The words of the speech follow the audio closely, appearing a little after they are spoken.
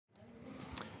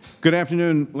Good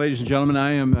afternoon, ladies and gentlemen.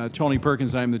 I am Tony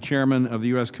Perkins. I'm the chairman of the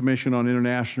U.S. Commission on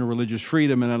International Religious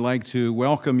Freedom, and I'd like to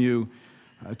welcome you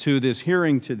to this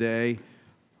hearing today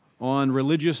on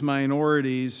religious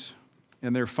minorities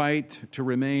and their fight to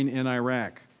remain in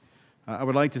Iraq. I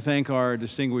would like to thank our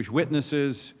distinguished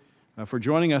witnesses for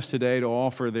joining us today to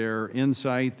offer their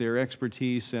insight, their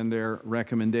expertise, and their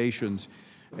recommendations.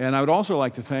 And I would also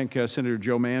like to thank Senator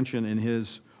Joe Manchin and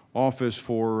his office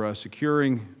for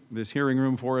securing this hearing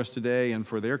room for us today and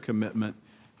for their commitment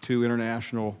to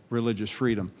international religious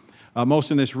freedom.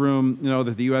 Most in this room know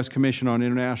that the U.S. Commission on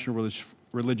International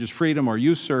Religious Freedom, or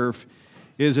USCIRF,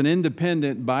 is an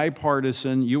independent,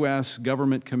 bipartisan U.S.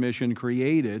 government commission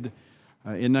created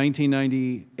in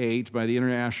 1998 by the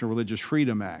International Religious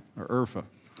Freedom Act, or IRFA.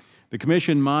 The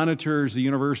commission monitors the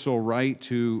universal right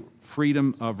to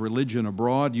freedom of religion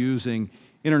abroad using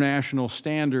international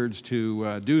standards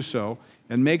to do so,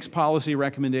 and makes policy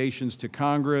recommendations to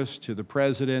Congress, to the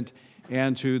President,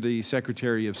 and to the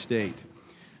Secretary of State.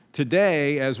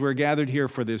 Today, as we're gathered here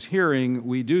for this hearing,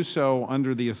 we do so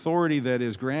under the authority that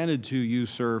is granted to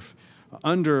USCIRF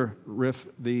under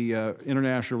the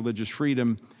International Religious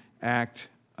Freedom Act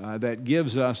that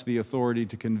gives us the authority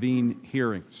to convene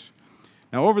hearings.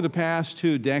 Now, over the past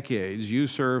 2 decades,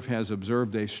 USCIRF has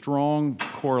observed a strong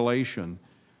correlation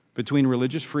between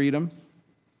religious freedom,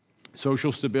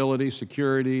 social stability,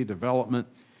 security, development,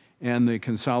 and the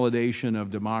consolidation of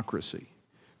democracy.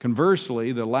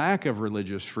 Conversely, the lack of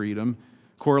religious freedom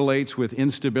correlates with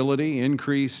instability,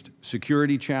 increased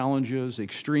security challenges,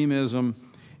 extremism,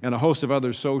 and a host of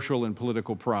other social and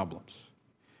political problems.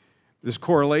 This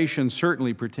correlation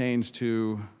certainly pertains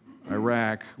to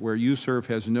Iraq, where USCIRF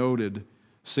has noted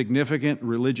significant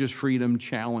religious freedom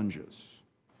challenges.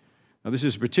 Now, this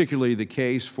is particularly the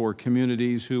case for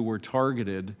communities who were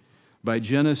targeted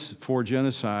for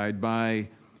genocide by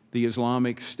the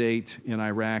Islamic State in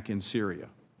Iraq and Syria.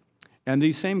 And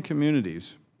these same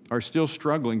communities are still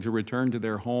struggling to return to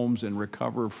their homes and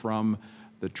recover from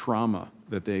the trauma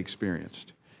that they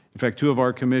experienced. In fact, 2 of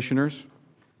our commissioners,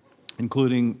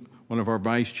 including one of our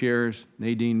vice chairs,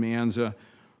 Nadine Manza,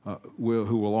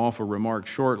 who will offer remarks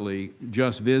shortly,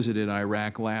 just visited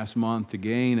Iraq last month to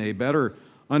gain a better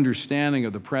understanding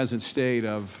of the present state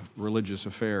of religious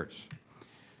affairs.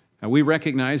 Now, we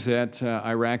recognize that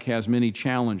Iraq has many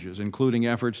challenges, including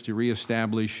efforts to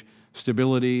reestablish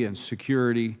stability and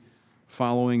security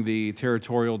following the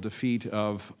territorial defeat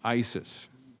of ISIS,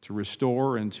 to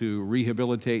restore and to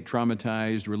rehabilitate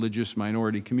traumatized religious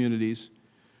minority communities,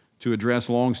 to address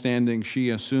longstanding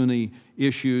Shia-Sunni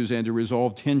issues, and to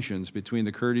resolve tensions between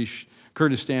the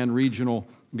Kurdistan regional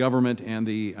government and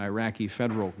the Iraqi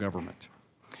federal government.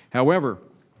 However,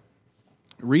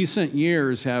 recent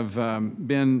years have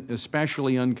been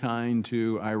especially unkind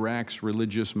to Iraq's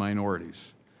religious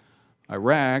minorities.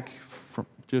 Iraq,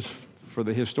 just for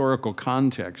the historical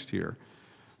context here,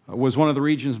 was one of the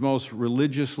region's most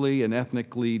religiously and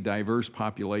ethnically diverse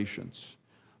populations.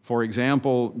 For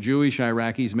example, Jewish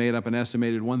Iraqis made up an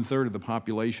estimated 1/3 of the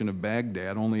population of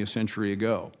Baghdad only a century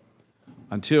ago,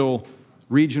 until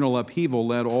regional upheaval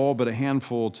led all but a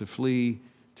handful to flee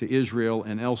to Israel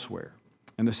and elsewhere.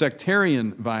 And the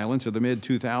sectarian violence of the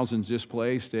mid-2000s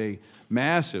displaced a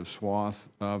massive swath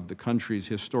of the country's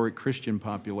historic Christian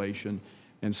population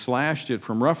and slashed it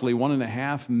from roughly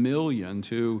 1.5 million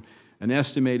to an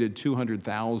estimated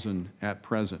 200,000 at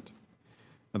present.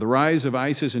 Now, the rise of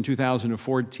ISIS in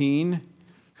 2014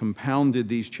 compounded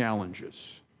these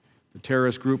challenges. The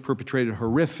terrorist group perpetrated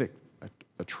horrific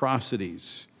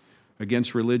atrocities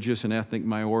against religious and ethnic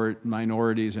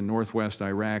minorities in northwest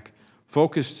Iraq,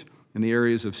 focused in the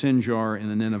areas of Sinjar and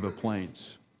the Nineveh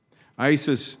Plains.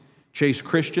 ISIS chased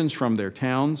Christians from their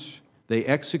towns. They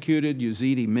executed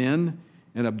Yazidi men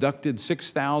and abducted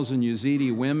 6,000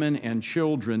 Yazidi women and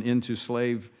children into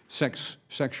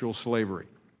sexual slavery.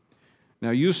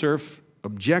 Now, USCIRF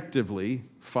objectively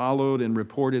followed and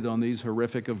reported on these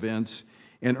horrific events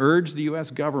and urged the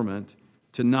U.S. government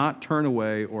to not turn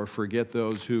away or forget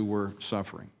those who were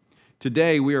suffering.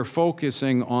 Today, we are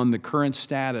focusing on the current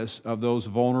status of those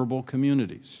vulnerable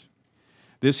communities.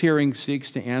 This hearing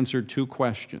seeks to answer 2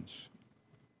 questions.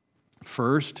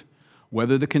 First,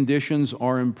 whether the conditions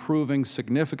are improving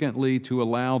significantly to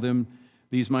allow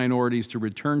these minorities to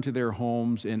return to their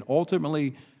homes and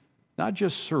ultimately not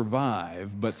just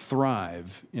survive, but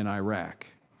thrive in Iraq.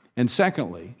 And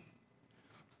secondly,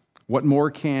 what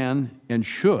more can and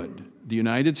should the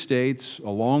United States,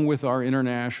 along with our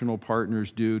international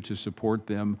partners, do to support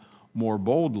them more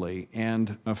boldly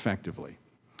and effectively?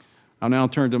 I'll now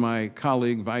turn to my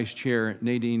colleague, Vice Chair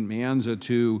Nadine Manza,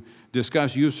 to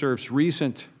discuss USCIRF's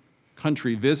recent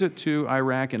country visit to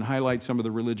Iraq and highlight some of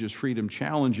the religious freedom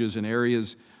challenges and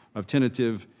areas of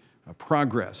tentative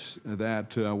progress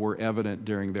that were evident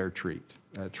during their trip.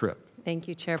 Thank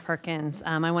you, Chair Perkins.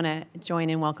 I want to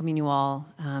join in welcoming you all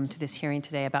to this hearing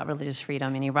today about religious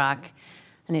freedom in Iraq,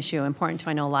 an issue important to,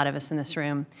 I know, a lot of us in this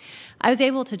room. I was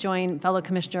able to join fellow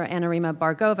Commissioner Anarima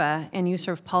Bargova and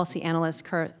USCIRF policy analyst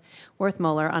Kurt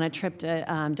Werthmuller on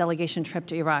a delegation trip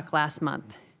to Iraq last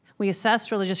month. We assessed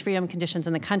religious freedom conditions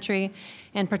in the country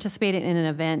and participated in an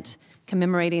event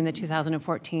commemorating the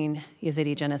 2014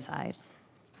 Yazidi genocide.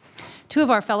 Two of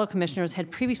our fellow commissioners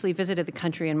had previously visited the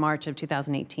country in March of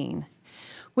 2018.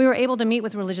 We were able to meet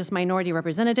with religious minority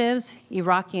representatives,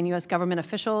 Iraqi and U.S. government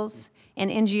officials,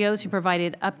 and NGOs who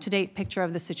provided up-to-date picture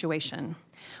of the situation.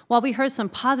 While we heard some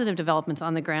positive developments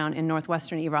on the ground in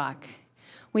northwestern Iraq,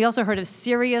 we also heard of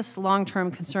serious long-term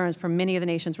concerns for many of the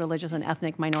nation's religious and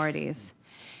ethnic minorities.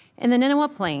 In the Nineveh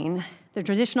Plain, the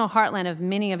traditional heartland of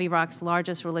many of Iraq's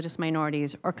largest religious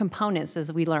minorities, or components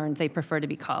as we learned they prefer to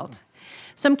be called,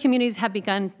 some communities have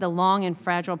begun the long and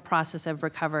fragile process of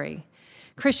recovery.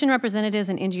 Christian representatives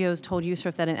and NGOs told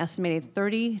USCIRF that an estimated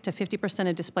 30 to 50%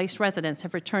 of displaced residents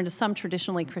have returned to some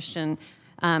traditionally Christian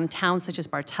towns such as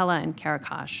Bartella and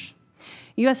Karakash.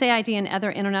 USAID and other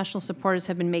international supporters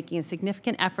have been making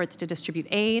significant efforts to distribute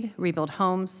aid, rebuild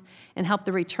homes, and help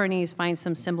the returnees find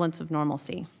some semblance of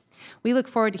normalcy. We look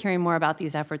forward to hearing more about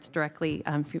these efforts directly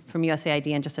from USAID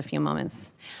in just a few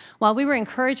moments. While we were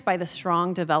encouraged by the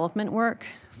strong development work,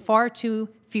 far too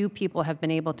few people have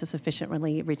been able to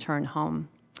sufficiently return home.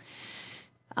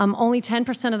 Only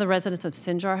 10% of the residents of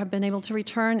Sinjar have been able to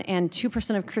return, and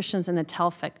 2% of Christians in the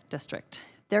Telfik district.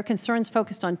 Their concerns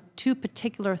focused on two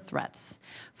particular threats.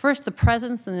 First, the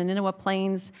presence in the Nineveh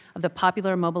Plains of the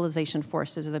Popular Mobilization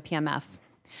Forces, or the PMF,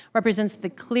 represents the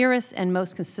clearest and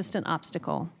most consistent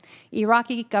obstacle.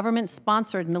 Iraqi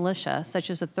government-sponsored militia, such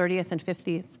as the 30th and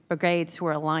 50th Brigades, who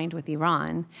are aligned with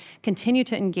Iran, continue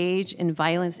to engage in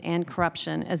violence and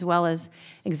corruption, as well as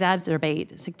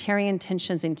exacerbate sectarian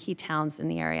tensions in key towns in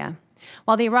the area.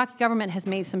 While the Iraqi government has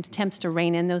made some attempts to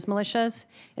rein in those militias,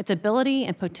 its ability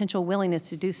and potential willingness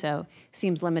to do so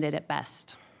seems limited at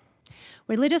best.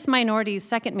 Religious minorities'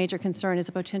 second major concern is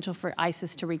the potential for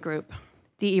ISIS to regroup.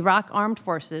 The Iraq Armed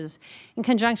Forces, in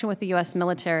conjunction with the U.S.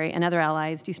 military and other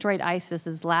allies, destroyed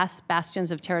ISIS's last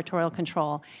bastions of territorial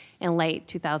control in late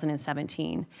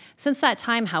 2017. Since that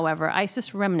time, however,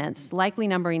 ISIS remnants, likely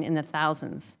numbering in the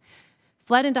thousands,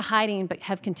 fled into hiding but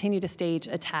have continued to stage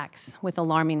attacks with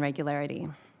alarming regularity.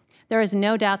 There is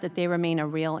no doubt that they remain a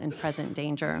real and present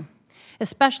danger,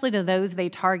 especially to those they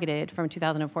targeted from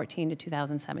 2014 to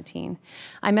 2017.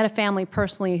 I met a family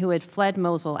personally who had fled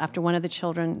Mosul after one of the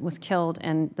children was killed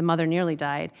and the mother nearly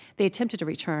died. They attempted to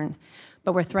return,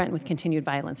 but were threatened with continued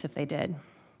violence if they did.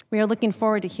 We are looking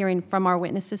forward to hearing from our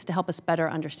witnesses to help us better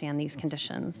understand these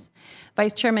conditions.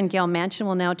 Vice Chairman Gail Manchin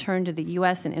will now turn to the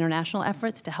U.S. and international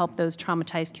efforts to help those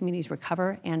traumatized communities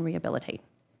recover and rehabilitate.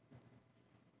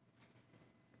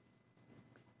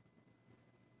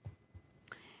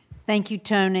 Thank you,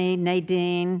 Tony,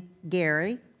 Nadine,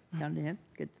 Gary. Good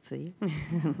to see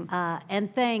you.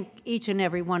 And thank each and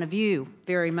every one of you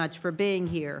very much for being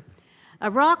here.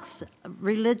 Iraq's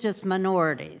religious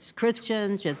minorities,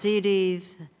 Christians,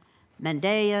 Yazidis,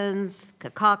 Mandayans,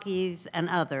 Kakakis, and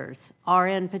others, are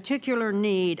in particular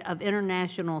need of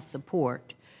international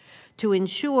support to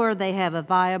ensure they have a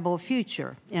viable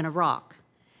future in Iraq.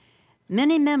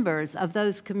 Many members of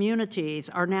those communities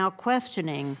are now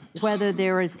questioning whether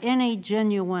there is any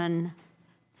genuine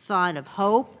sign of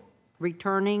hope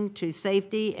returning to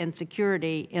safety and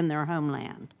security in their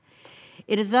homeland.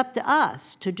 It is up to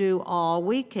us to do all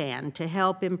we can to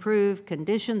help improve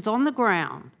conditions on the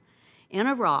ground in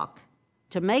Iraq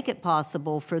to make it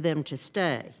possible for them to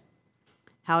stay.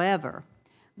 However,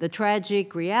 the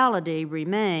tragic reality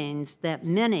remains that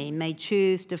many may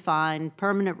choose to find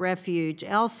permanent refuge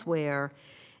elsewhere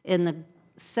in the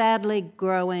sadly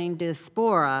growing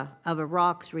diaspora of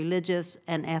Iraq's religious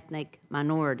and ethnic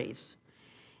minorities.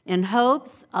 In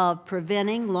hopes of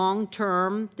preventing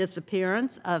long-term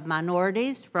disappearance of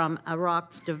minorities from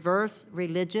Iraq's diverse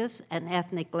religious and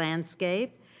ethnic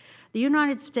landscape, the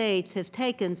United States has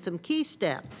taken some key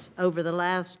steps over the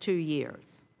last 2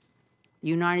 years. The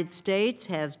United States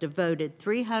has devoted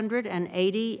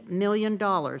 $380 million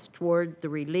toward the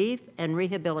relief and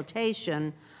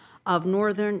rehabilitation of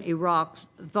northern Iraq's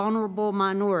vulnerable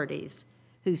minorities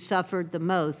who suffered the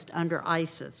most under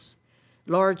ISIS,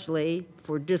 largely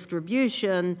for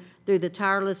distribution through the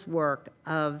tireless work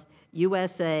of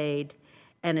USAID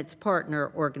and its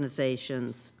partner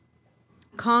organizations.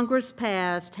 Congress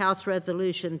passed House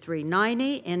Resolution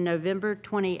 390 in November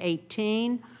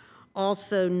 2018,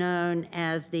 also known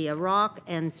as the Iraq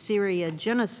and Syria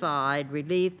Genocide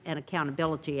Relief and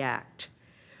Accountability Act,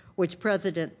 which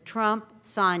President Trump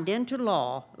signed into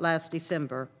law last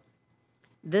December.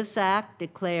 This act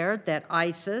declared that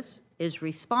ISIS is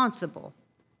responsible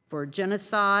for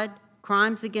genocide,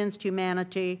 crimes against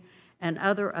humanity, and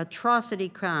other atrocity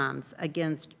crimes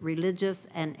against religious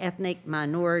and ethnic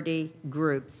minority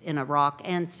groups in Iraq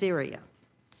and Syria.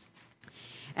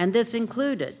 And this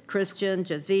included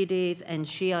Christians, Yazidis, and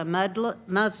Shia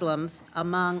Muslims,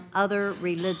 among other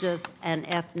religious and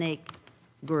ethnic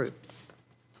groups.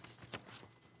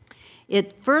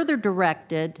 It further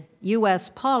directed U.S.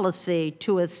 policy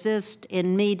to assist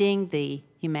in meeting the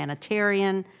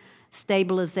humanitarian,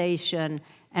 stabilization,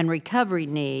 and recovery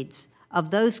needs of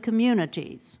those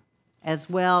communities, as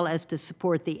well as to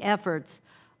support the efforts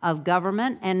of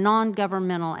government and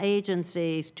non-governmental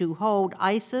agencies to hold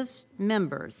ISIS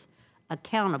members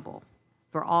accountable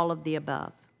for all of the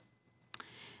above.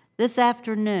 This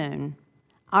afternoon,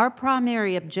 our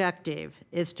primary objective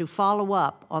is to follow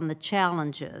up on the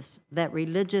challenges that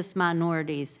religious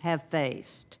minorities have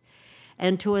faced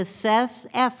and to assess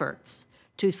efforts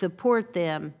to support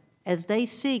them as they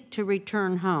seek to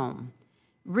return home,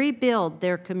 rebuild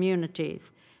their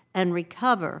communities, and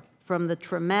recover from the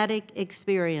traumatic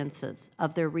experiences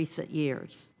of their recent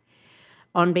years.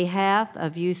 On behalf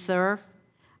of USCIRF,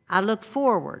 I look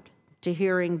forward to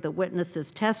hearing the witnesses'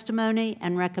 testimony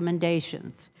and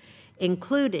recommendations,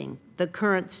 including the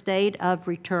current state of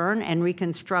return and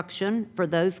reconstruction for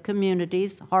those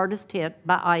communities hardest hit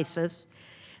by ISIS,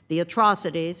 the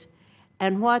atrocities,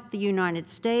 and what the United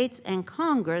States and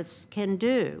Congress can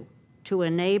do to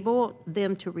enable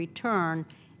them to return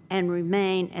and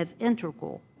remain as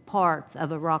integral parts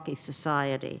of Iraqi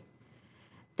society.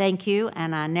 Thank you,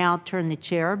 and I now turn the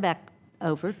chair back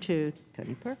over to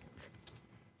Tony Perkins.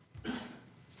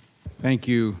 Thank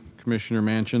you, Commissioner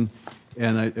Manchin.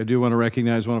 And I do want to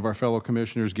recognize one of our fellow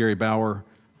commissioners, Gary Bauer,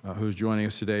 who's joining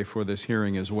us today for this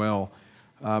hearing as well.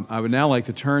 I would now like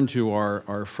to turn to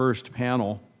our first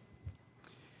panel.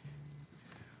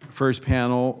 First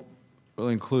panel will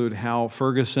include Hal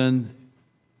Ferguson.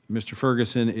 Mr.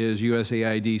 Ferguson is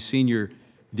USAID Senior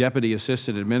Deputy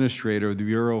Assistant Administrator of the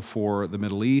Bureau for the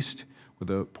Middle East,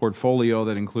 with a portfolio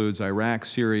that includes Iraq,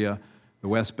 Syria, the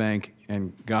West Bank,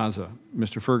 and Gaza.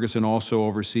 Mr. Ferguson also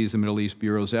oversees the Middle East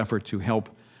Bureau's effort to help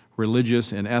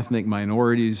religious and ethnic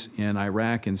minorities in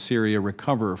Iraq and Syria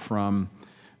recover from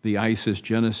the ISIS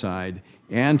genocide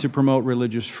and to promote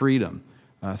religious freedom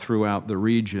throughout the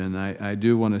region. I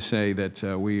do want to say that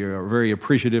we are very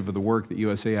appreciative of the work that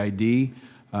USAID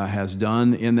has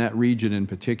done in that region in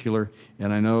particular,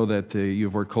 and I know that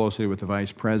you've worked closely with the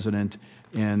Vice President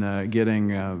in getting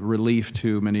relief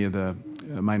to many of the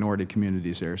minority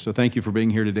communities there. So thank you for being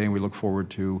here today, and we look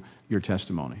forward to your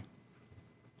testimony.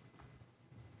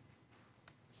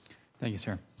 Thank you,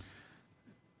 sir.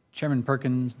 Chairman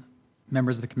Perkins,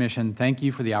 members of the Commission, thank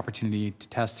you for the opportunity to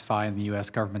testify in the U.S.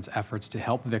 government's efforts to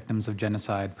help victims of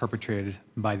genocide perpetrated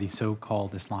by the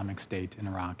so-called Islamic State in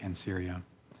Iraq and Syria.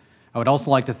 I would also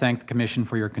like to thank the Commission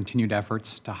for your continued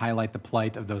efforts to highlight the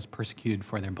plight of those persecuted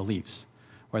for their beliefs,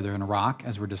 whether in Iraq,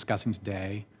 as we're discussing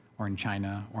today, or in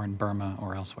China, or in Burma,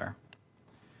 or elsewhere.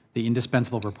 The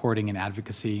indispensable reporting and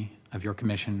advocacy of your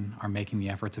Commission are making the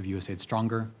efforts of USAID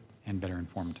stronger and better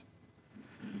informed.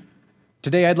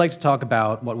 Today, I'd like to talk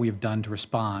about what we have done to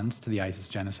respond to the ISIS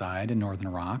genocide in northern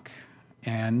Iraq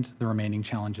and the remaining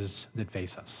challenges that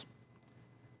face us.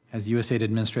 As USAID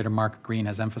Administrator Mark Green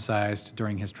has emphasized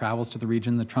during his travels to the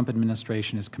region, the Trump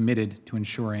administration is committed to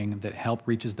ensuring that help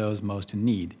reaches those most in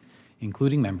need,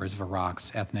 including members of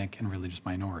Iraq's ethnic and religious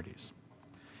minorities.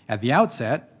 At the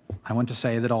outset, I want to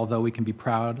say that although we can be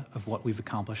proud of what we've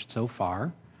accomplished so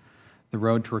far, the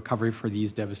road to recovery for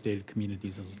these devastated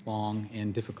communities is long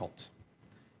and difficult,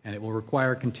 and it will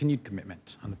require continued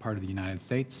commitment on the part of the United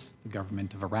States, the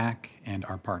government of Iraq, and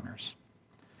our partners.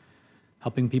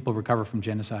 Helping people recover from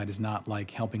genocide is not like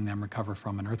helping them recover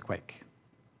from an earthquake,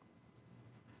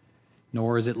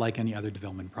 nor is it like any other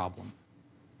development problem.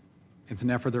 It's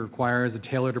an effort that requires a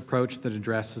tailored approach that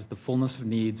addresses the fullness of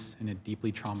needs in a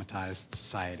deeply traumatized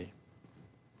society.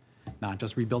 Not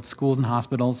just rebuilt schools and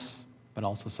hospitals, but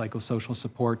also psychosocial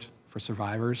support for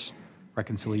survivors,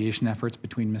 reconciliation efforts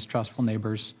between mistrustful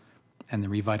neighbors, and the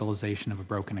revitalization of a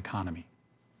broken economy.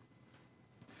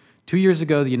 2 years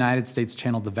ago, the United States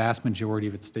channeled the vast majority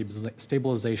of its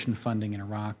stabilization funding in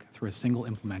Iraq through a single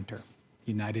implementer,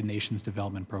 the United Nations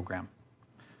Development Program.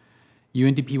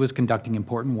 UNDP was conducting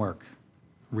important work,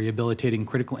 rehabilitating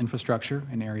critical infrastructure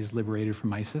in areas liberated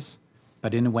from ISIS,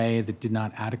 but in a way that did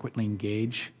not adequately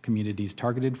engage communities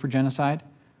targeted for genocide,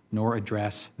 nor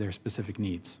address their specific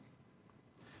needs.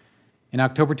 In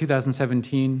October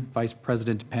 2017, Vice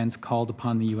President Pence called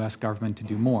upon the U.S. government to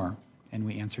do more, and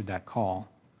we answered that call.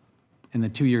 In the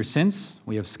 2 years since,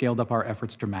 we have scaled up our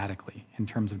efforts dramatically in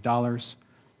terms of dollars,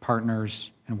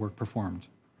 partners, and work performed.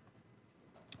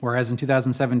 Whereas in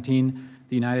 2017,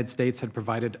 the United States had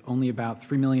provided only about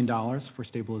 $3 million for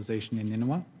stabilization in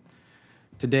Nineveh,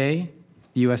 today,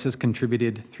 the U.S. has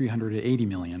contributed $380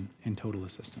 million in total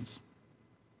assistance.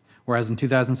 Whereas in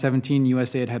 2017,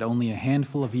 USAID had only a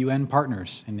handful of UN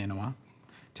partners in Nineveh,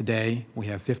 today we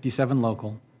have 57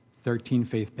 local, 13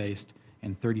 faith-based,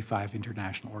 and 35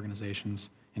 international organizations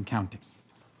and counting,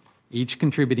 each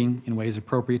contributing in ways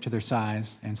appropriate to their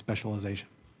size and specialization.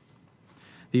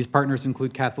 These partners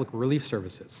include Catholic Relief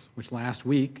Services, which last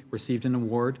week received an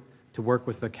award to work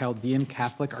with the Chaldean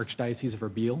Catholic Archdiocese of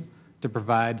Erbil to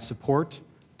provide support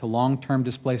to long-term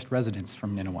displaced residents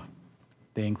from Nineveh.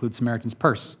 They include Samaritan's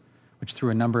Purse, which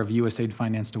through a number of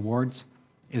USAID-financed awards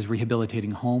is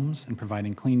rehabilitating homes and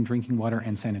providing clean drinking water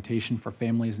and sanitation for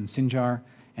families in Sinjar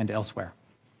and elsewhere.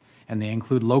 And they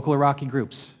include local Iraqi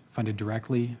groups funded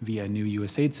directly via a new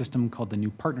USAID system called the New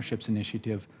Partnerships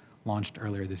Initiative, launched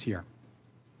earlier this year.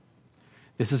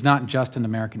 This is not just an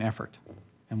American effort,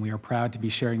 and we are proud to be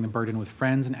sharing the burden with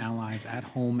friends and allies at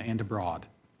home and abroad.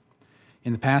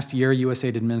 In the past year,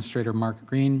 USAID Administrator Mark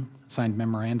Green signed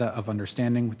memoranda of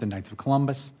understanding with the Knights of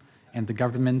Columbus and the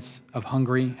governments of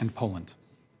Hungary and Poland.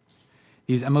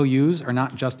 These MOUs are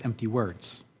not just empty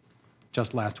words.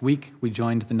 Just last week, we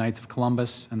joined the Knights of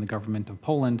Columbus and the government of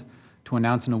Poland to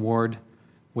announce an award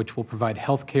which will provide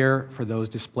health care for those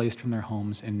displaced from their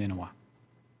homes in Nineveh.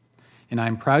 And I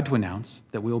am proud to announce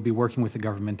that we will be working with the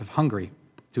government of Hungary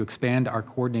to expand our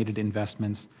coordinated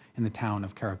investments in the town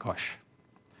of Karakosh.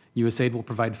 USAID will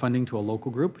provide funding to a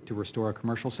local group to restore a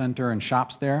commercial center and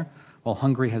shops there, while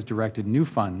Hungary has directed new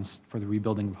funds for the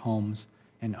rebuilding of homes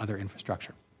and other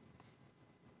infrastructure.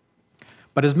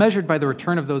 But as measured by the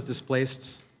return of those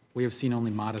displaced, we have seen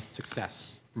only modest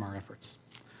success from our efforts.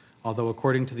 Although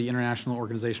according to the International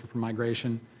Organization for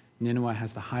Migration, Nineveh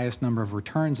has the highest number of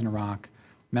returns in Iraq,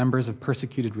 members of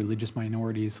persecuted religious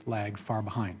minorities lag far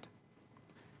behind.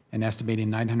 An estimated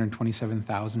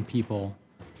 927,000 people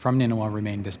from Nineveh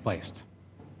remain displaced.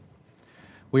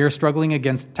 We are struggling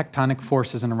against tectonic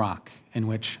forces in Iraq, in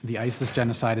which the ISIS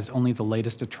genocide is only the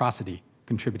latest atrocity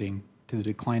contributing to the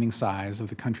declining size of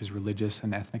the country's religious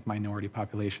and ethnic minority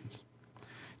populations.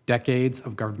 Decades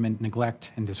of government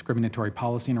neglect and discriminatory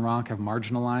policy in Iraq have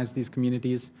marginalized these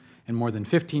communities, and more than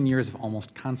 15 years of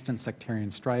almost constant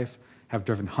sectarian strife have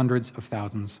driven hundreds of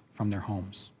thousands from their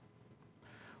homes.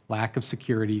 Lack of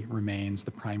security remains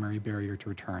the primary barrier to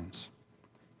returns.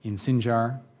 In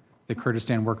Sinjar, the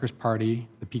Kurdistan Workers' Party,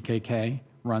 the PKK,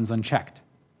 runs unchecked,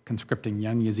 conscripting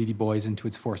young Yazidi boys into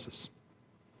its forces.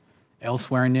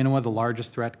 Elsewhere in Nineveh, the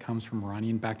largest threat comes from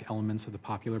Iranian-backed elements of the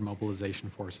Popular Mobilization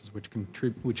Forces,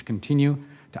 which continue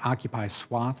to occupy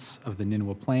swaths of the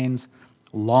Nineveh plains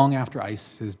long after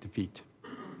ISIS's defeat.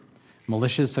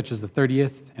 Militias such as the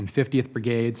 30th and 50th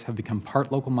Brigades have become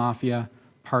part local mafia,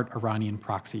 part Iranian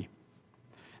proxy.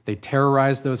 They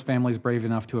terrorize those families brave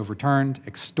enough to have returned,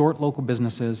 extort local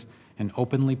businesses, and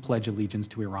openly pledge allegiance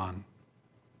to Iran.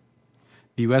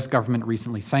 The U.S. government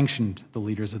recently sanctioned the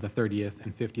leaders of the 30th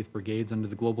and 50th Brigades under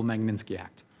the Global Magnitsky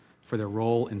Act for their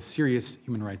role in serious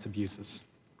human rights abuses.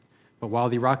 But while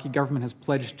the Iraqi government has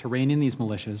pledged to rein in these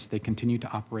militias, they continue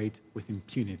to operate with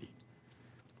impunity,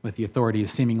 with the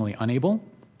authorities seemingly unable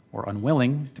or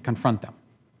unwilling to confront them.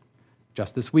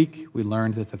 Just this week, we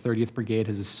learned that the 30th Brigade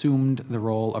has assumed the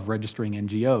role of registering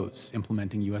NGOs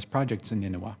implementing U.S. projects in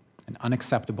Nineveh, an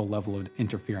unacceptable level of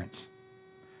interference.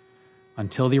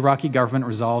 Until the Iraqi government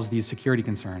resolves these security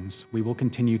concerns, we will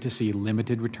continue to see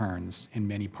limited returns in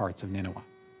many parts of Nineveh.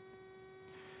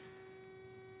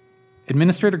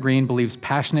 Administrator Green believes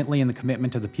passionately in the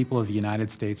commitment of the people of the United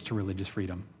States to religious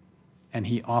freedom, and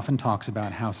he often talks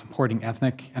about how supporting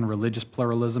ethnic and religious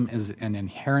pluralism is an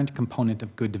inherent component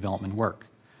of good development work.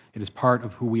 It is part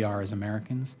of who we are as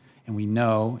Americans, and we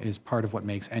know it is part of what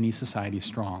makes any society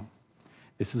strong.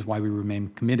 This is why we remain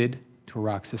committed to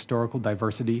Iraq's historical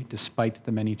diversity despite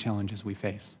the many challenges we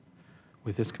face.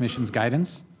 With this Commission's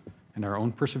guidance and our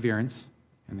own perseverance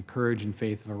and the courage and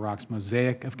faith of Iraq's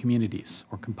mosaic of communities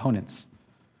or components,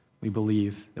 we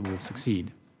believe that we will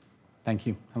succeed. Thank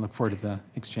you. I look forward to the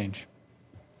exchange.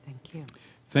 Thank you.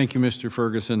 Thank you, Mr.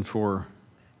 Ferguson, for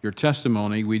your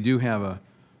testimony. We do have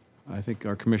I think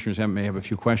our commissioners may have a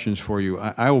few questions for you.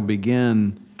 I will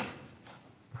begin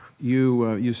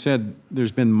you said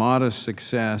there's been modest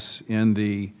success in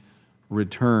the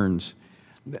returns.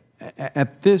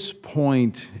 At this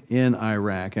point in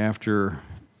Iraq, after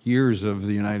years of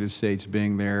the United States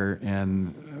being there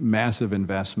and massive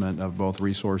investment of both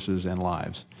resources and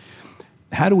lives,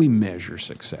 how do we measure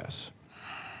success?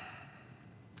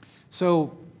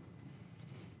 So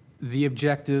the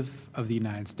objective of the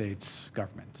United States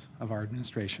government, of our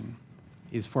administration,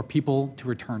 is for people to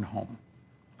return home.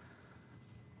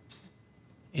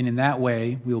 And in that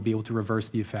way, we will be able to reverse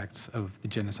the effects of the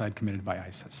genocide committed by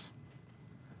ISIS.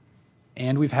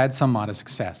 And we've had some modest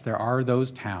success. There are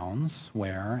those towns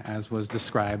where, as was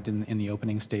described in the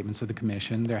opening statements of the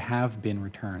Commission, there have been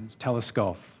returns.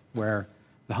 Teleskov, where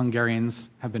the Hungarians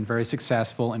have been very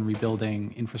successful in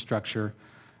rebuilding infrastructure,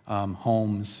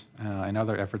 homes, and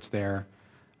other efforts there.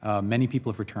 Many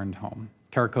people have returned home.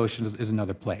 Karakosh is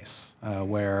another place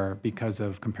where, because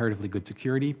of comparatively good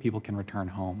security, people can return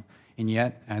home. And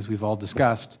yet, as we've all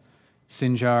discussed,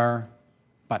 Sinjar,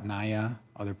 Batnaya,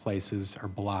 other places are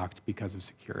blocked because of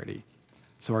security.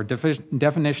 So our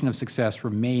definition of success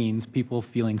remains people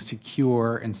feeling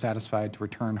secure and satisfied to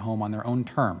return home on their own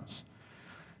terms.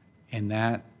 And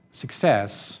that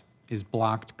success is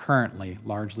blocked currently,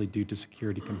 largely due to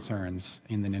security concerns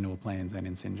in the Nineveh Plains and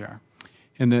in Sinjar.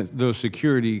 And those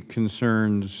security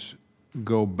concerns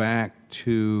go back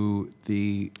to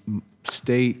the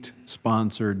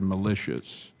state-sponsored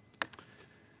militias,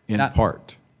 in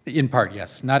part. In part,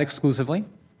 yes. Not exclusively.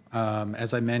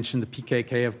 As I mentioned, the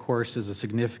PKK, of course, is a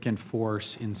significant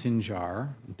force in Sinjar,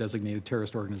 a designated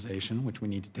terrorist organization, which we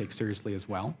need to take seriously as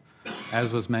well.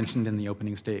 As was mentioned in the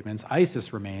opening statements,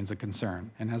 ISIS remains a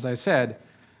concern. And as I said,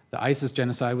 the ISIS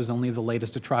genocide was only the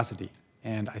latest atrocity.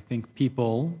 And I think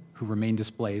people who remain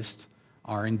displaced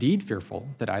are indeed fearful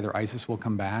that either ISIS will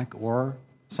come back or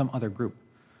some other group.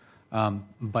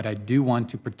 But I do want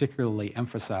to particularly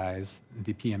emphasize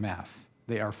the PMF.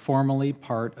 They are formally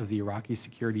part of the Iraqi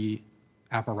security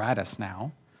apparatus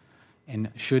now and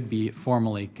should be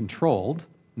formally controlled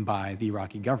by the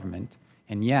Iraqi government.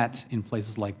 And yet, in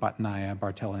places like Batnaya,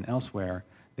 Bartella, and elsewhere,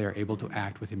 they're able to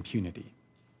act with impunity.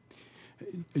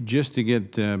 Just to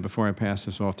get, before I pass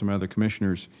this off to my other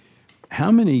commissioners,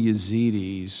 how many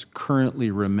Yazidis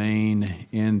currently remain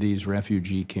in these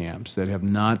refugee camps that have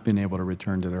not been able to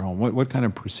return to their home? What kind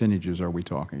of percentages are we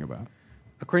talking about?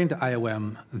 According to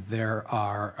IOM, there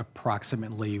are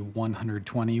approximately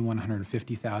 120,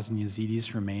 150,000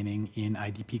 Yazidis remaining in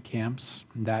IDP camps.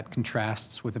 That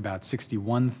contrasts with about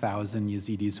 61,000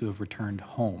 Yazidis who have returned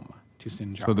home to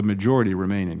Sinjar. So the majority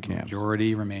remain in camps. The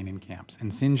majority remain in camps.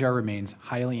 And Sinjar remains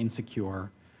highly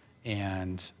insecure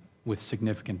and with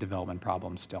significant development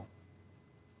problems still.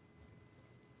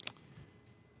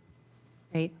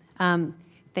 Great.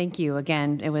 Thank you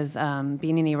again. It was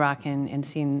being in Iraq and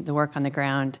seeing the work on the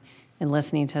ground and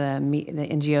listening to the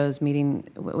NGOs meeting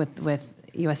with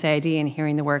USAID and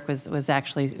hearing the work was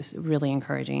actually really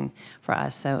encouraging for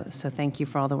us. So thank you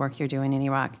for all the work you're doing in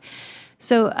Iraq.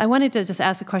 So I wanted to just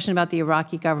ask a question about the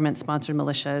Iraqi government-sponsored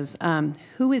militias.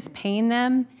 Who is paying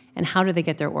them, and how do they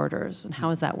get their orders, and how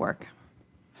does that work?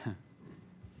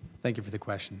 Thank you for the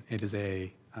question. It is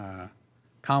a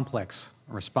complex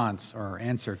response or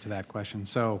answer to that question.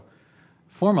 So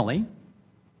formally,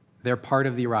 they're part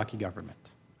of the Iraqi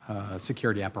government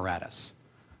security apparatus.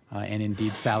 And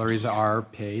indeed, salaries are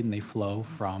paid and they flow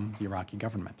from the Iraqi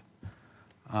government.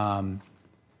 And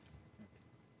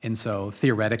so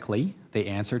theoretically, they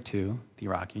answer to the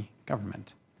Iraqi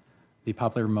government. The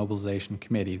Popular Mobilization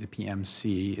Committee, the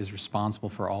PMC, is responsible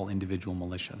for all individual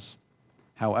militias.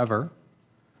 However,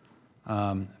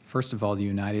 first of all, the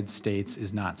United States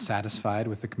is not satisfied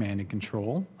with the command and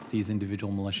control of these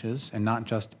individual militias, and not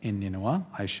just in Nineveh,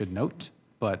 I should note,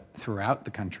 but throughout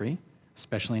the country,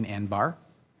 especially in Anbar,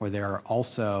 where they are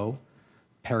also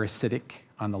parasitic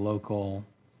on the local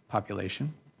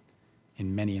population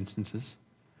in many instances.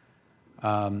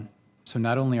 So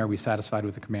not only are we satisfied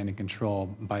with the command and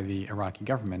control by the Iraqi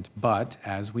government, but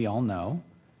as we all know,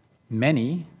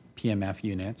 many PMF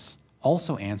units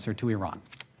also answer to Iran.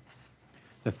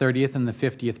 The 30th and the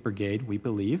 50th Brigade, we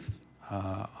believe,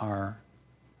 are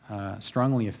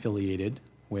strongly affiliated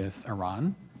with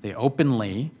Iran. They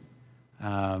openly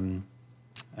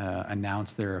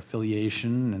announce their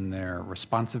affiliation and their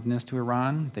responsiveness to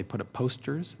Iran. They put up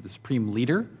posters of the supreme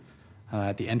leader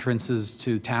at the entrances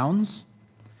to towns.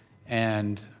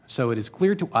 And so it is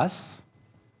clear to us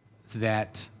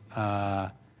that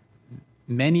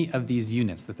many of these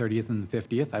units, the 30th and the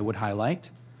 50th, I would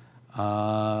highlight,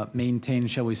 maintain,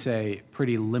 shall we say,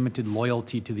 pretty limited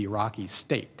loyalty to the Iraqi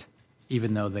state,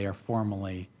 even though they are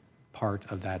formally part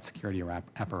of that security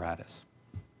apparatus.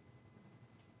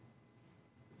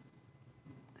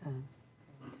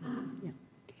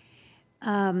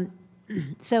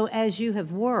 So as you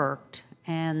have worked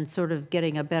and sort of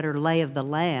getting a better lay of the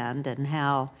land and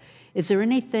how, is there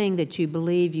anything that you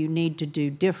believe you need to do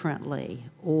differently,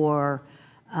 or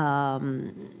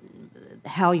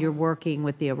how you're working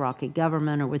with the Iraqi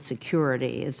government or with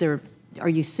security? Are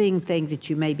you seeing things that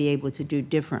you may be able to do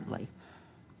differently?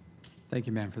 Thank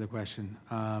you, ma'am, for the question.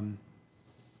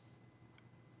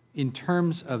 In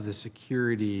terms of the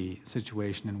security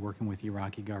situation and working with the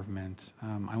Iraqi government,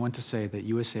 I want to say that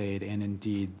USAID and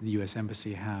indeed the U.S.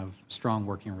 Embassy have strong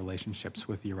working relationships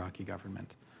with the Iraqi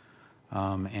government.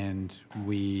 And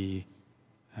we,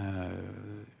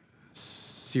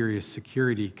 serious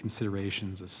security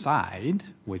considerations aside,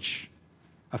 which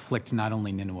afflict not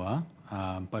only Nineveh,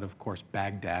 but of course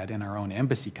Baghdad and our own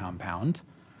embassy compound,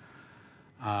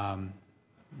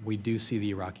 we do see the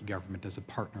Iraqi government as a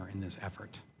partner in this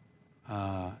effort.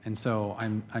 And so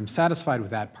I'm satisfied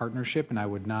with that partnership, and I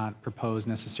would not propose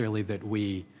necessarily that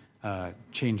we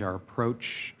change our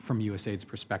approach from USAID's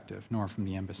perspective, nor from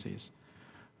the embassy's.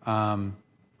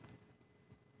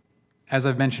 As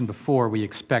I've mentioned before, we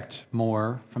expect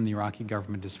more from the Iraqi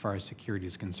government as far as security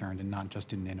is concerned, and not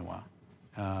just in Nineveh.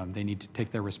 They need to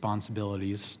take their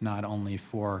responsibilities not only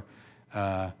for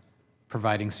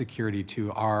providing security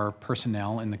to our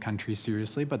personnel in the country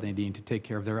seriously, but they need to take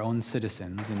care of their own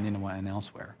citizens in Nineveh and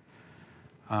elsewhere.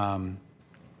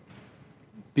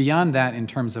 Beyond that, in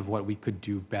terms of what we could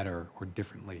do better or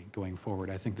differently going forward,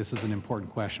 I think this is an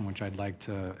important question which I'd like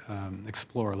to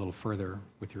explore a little further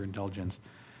with your indulgence.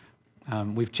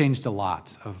 We've changed a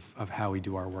lot of how we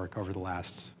do our work over the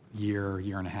last year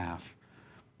and a half,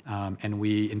 and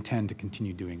we intend to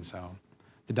continue doing so.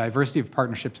 The diversity of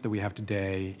partnerships that we have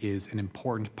today is an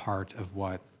important part of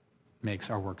what makes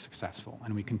our work successful,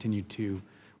 and we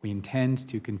intend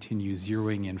to continue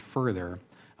zeroing in further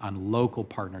on local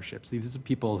partnerships. These are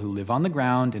people who live on the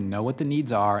ground and know what the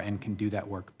needs are and can do that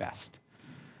work best.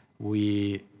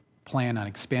 We plan on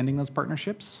expanding those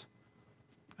partnerships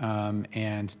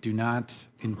and do not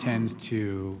intend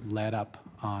to let up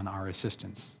on our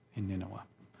assistance in Nineveh.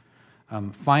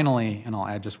 Finally, and I'll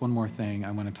add just one more thing,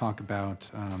 I want to talk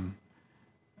about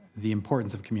the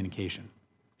importance of communication.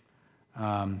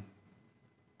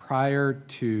 Prior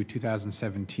to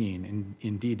 2017, and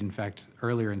indeed, in fact,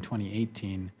 earlier in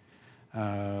 2018,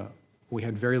 we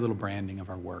had very little branding of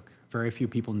our work. Very few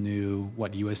people knew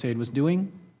what USAID was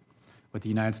doing, what the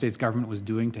United States government was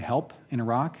doing to help in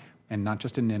Iraq, and not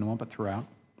just in Nineveh, but throughout.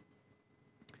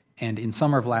 And in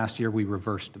summer of last year, we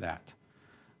reversed that.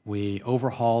 We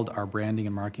overhauled our branding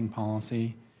and marketing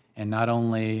policy, and not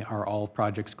only are all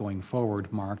projects going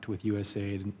forward marked with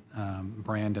USAID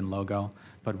brand and logo,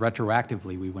 but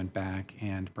retroactively we went back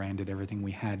and branded everything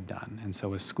we had done. And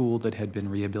so a school that had been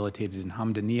rehabilitated in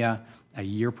Hamdaniya a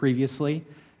year previously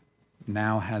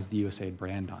now has the USAID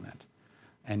brand on it.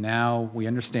 And now we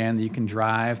understand that you can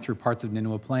drive through parts of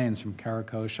Nineveh Plains from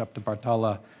Karakosh up to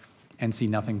Bartala and see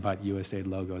nothing but USAID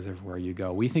logos everywhere you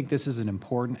go. We think this is an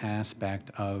important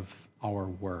aspect of our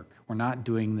work. We're not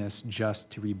doing this just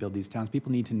to rebuild these towns.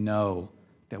 People need to know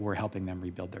that we're helping them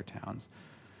rebuild their towns.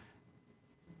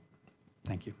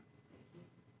 Thank you.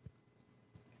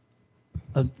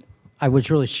 I was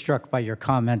really struck by your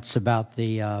comments about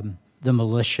the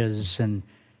militias and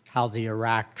how the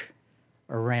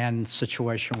Iraq-Iran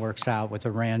situation works out, with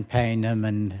Iran paying them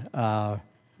and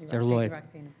their loyalty.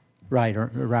 Right,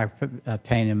 Iraq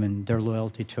paying them and their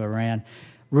loyalty to Iran.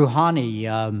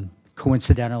 Rouhani,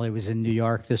 coincidentally, was in New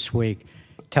York this week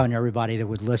telling everybody that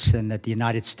would listen that the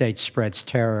United States spreads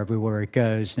terror everywhere it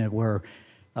goes, and that where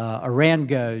Iran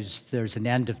goes, there's an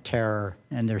end of terror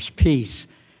and there's peace.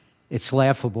 It's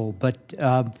laughable. But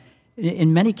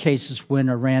in many cases, when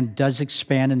Iran does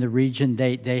expand in the region,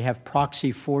 they have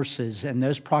proxy forces, and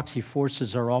those proxy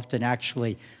forces are often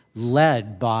actually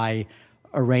led by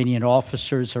Iranian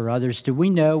officers or others. Do we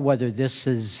know whether this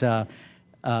is a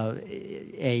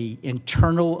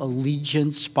internal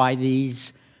allegiance by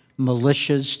these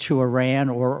militias to Iran,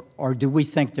 or do we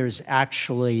think there's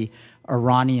actually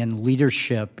Iranian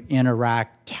leadership in Iraq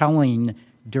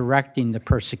directing the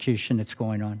persecution that's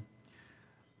going on?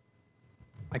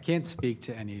 I can't speak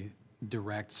to any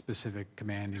direct, specific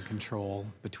command and control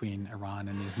between Iran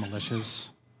and these militias.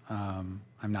 I'm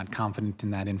not confident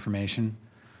in that information.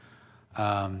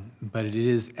 But it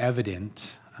is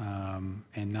evident,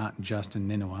 and not just in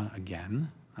Nineveh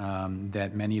again,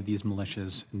 that many of these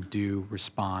militias do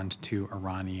respond to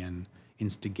Iranian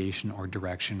instigation or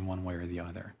direction one way or the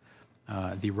other.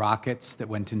 The rockets that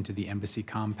went into the embassy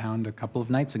compound a couple of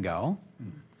nights ago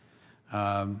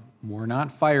were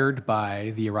not fired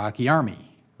by the Iraqi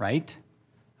army, right?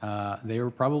 They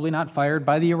were probably not fired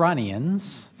by the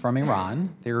Iranians from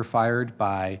Iran. They were fired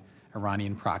by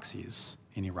Iranian proxies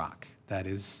in Iraq. That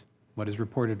is what is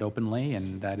reported openly,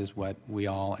 and that is what we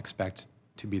all expect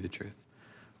to be the truth.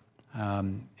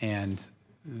 And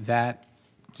that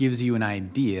gives you an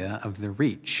idea of the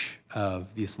reach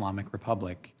of the Islamic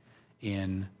Republic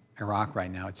in Iraq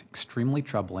right now. It's extremely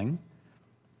troubling,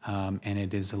 and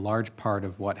it is a large part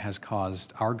of what has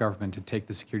caused our government to take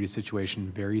the security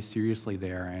situation very seriously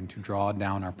there and to draw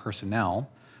down our personnel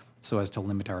so as to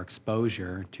limit our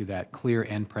exposure to that clear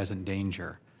and present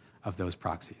danger of those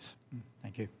proxies.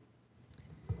 Thank you.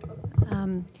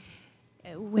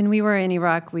 When we were in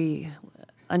Iraq, we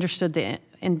understood the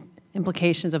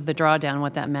implications of the drawdown,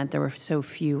 what that meant. There were so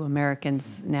few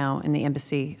Americans now in the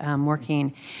embassy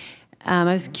working. I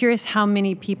was curious how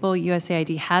many people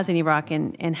USAID has in Iraq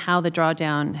and how the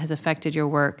drawdown has affected your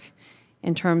work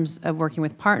in terms of working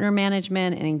with partner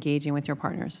management and engaging with your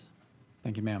partners.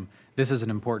 Thank you, ma'am. This is an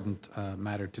important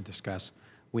matter to discuss.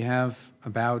 We have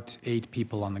about 8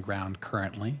 people on the ground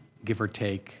currently, give or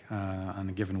take, on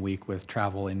a given week with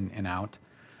travel in and out.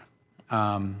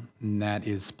 And that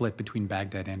is split between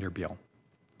Baghdad and Erbil.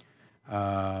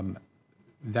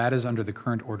 That is under the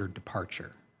current ordered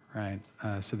departure, right?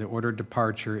 So the ordered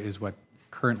departure is what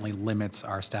currently limits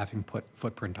our staffing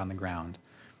footprint on the ground.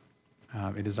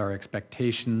 It is our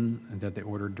expectation that the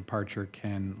ordered departure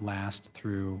can last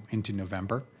through into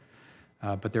November.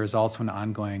 But there is also an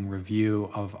ongoing review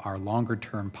of our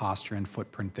longer-term posture and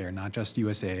footprint there, not just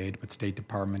USAID, but State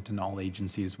Department and all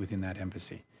agencies within that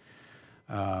embassy.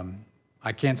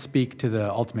 I can't speak to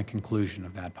the ultimate conclusion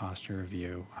of that posture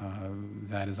review.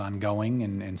 That is ongoing,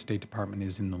 and State Department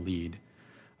is in the lead.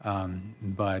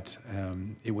 But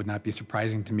it would not be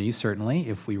surprising to me, certainly,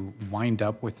 if we wind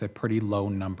up with a pretty low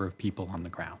number of people on the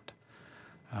ground.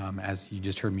 As you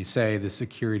just heard me say, the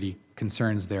security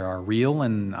concerns there are real,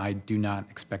 and I do not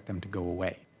expect them to go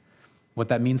away. What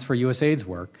that means for USAID's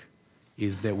work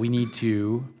is that we need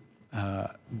to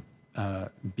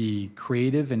be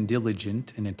creative and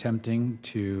diligent in attempting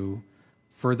to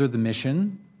further the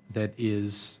mission that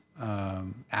is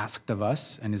asked of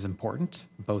us and is important,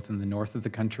 both in the north of the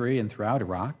country and throughout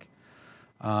Iraq,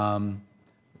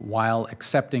 while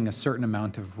accepting a certain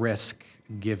amount of risk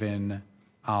given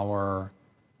our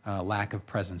lack of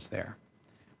presence there.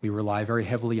 We rely very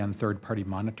heavily on third-party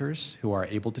monitors who are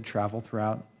able to travel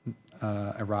throughout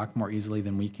Iraq more easily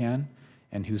than we can,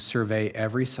 and who survey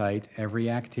every site, every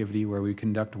activity where we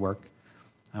conduct work,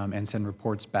 and send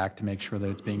reports back to make sure that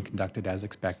it's being conducted as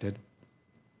expected.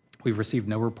 We've received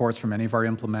no reports from any of our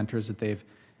implementers that they've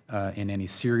in any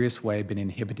serious way been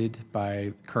inhibited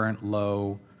by current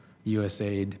low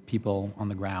USAID people on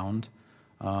the ground.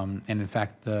 And in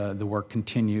fact, the work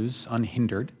continues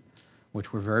unhindered,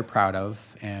 which we're very proud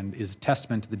of, and is a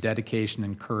testament to the dedication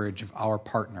and courage of our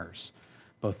partners.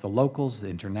 Both the locals, the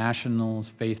internationals,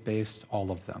 faith-based, all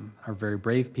of them are very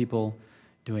brave people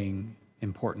doing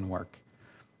important work.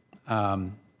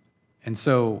 And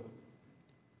so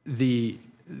the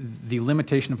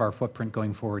limitation of our footprint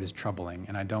going forward is troubling,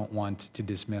 and I don't want to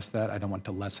dismiss that. I don't want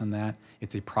to lessen that.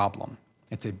 It's a problem.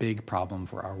 It's a big problem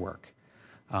for our work.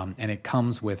 And it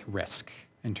comes with risk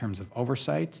in terms of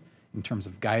oversight, in terms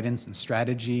of guidance and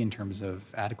strategy, in terms of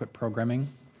adequate programming.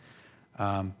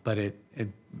 But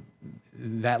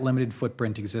that limited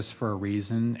footprint exists for a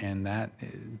reason, and that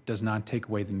does not take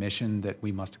away the mission that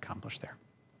we must accomplish there.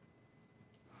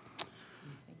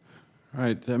 All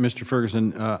right, Mr.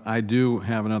 Ferguson, I do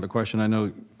have another question. I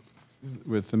know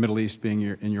with the Middle East being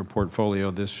in your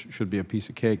portfolio, this should be a piece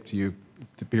of cake to you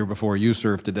to appear before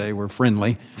USCIRF today. We're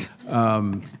friendly.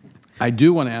 I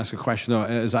do want to ask a question, though.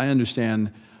 As I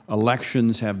understand,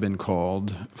 elections have been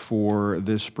called for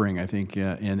this spring, I think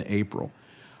in April.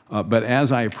 But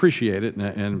as I appreciate it,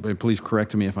 and please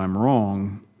correct me if I'm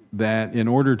wrong, that in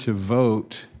order to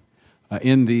vote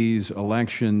in these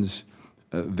elections,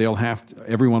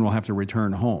 everyone will have to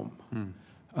return home.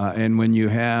 And when you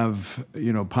have,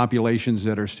 populations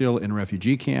that are still in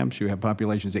refugee camps, you have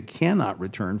populations that cannot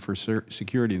return for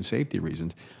security and safety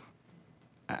reasons.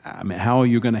 I mean, how are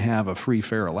you going to have a free,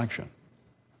 fair election?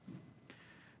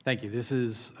 Thank you. This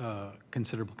is a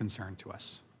considerable concern to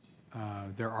us.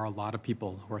 There are a lot of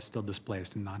people who are still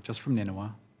displaced, and not just from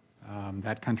Nineveh.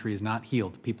 That country is not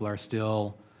healed. People are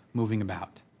still moving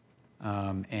about.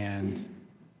 And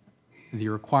the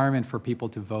requirement for people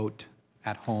to vote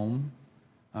at home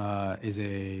is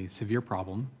a severe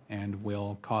problem and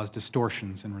will cause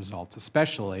distortions in results,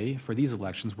 especially for these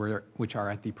elections which are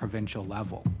at the provincial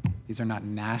level. These are not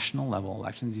national level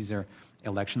elections. These are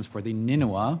elections for the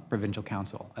Nineveh Provincial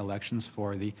Council, elections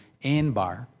for the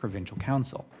Anbar Provincial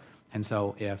Council. And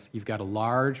so if you've got a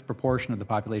large proportion of the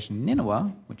population in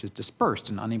Nineveh, which is dispersed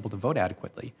and unable to vote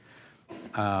adequately,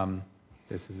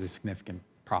 this is a significant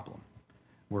problem.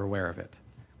 We're aware of it.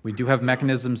 We do have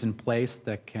mechanisms in place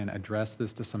that can address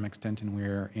this to some extent, and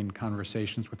we're in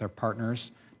conversations with our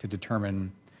partners to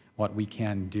determine what we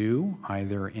can do,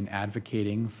 either in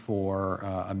advocating for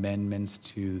amendments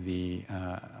to the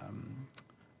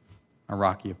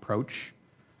Iraqi approach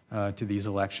to these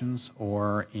elections,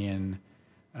 or in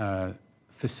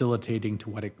facilitating to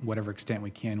whatever extent we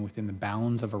can within the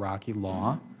bounds of Iraqi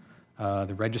law,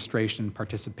 the registration and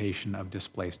participation of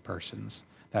displaced persons.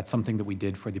 That's something that we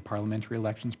did for the parliamentary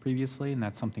elections previously, and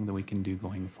that's something that we can do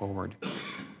going forward.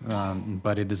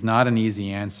 But it is not an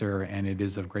easy answer, and it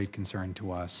is of great concern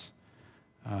to us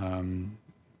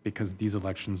because these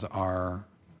elections are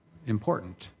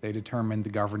important. They determine the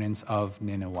governance of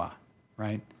Nineveh,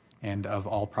 right? And of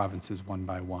all provinces one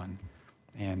by one.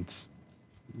 And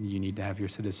you need to have your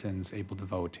citizens able to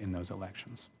vote in those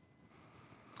elections.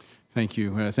 Thank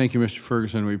you. Thank you, Mr.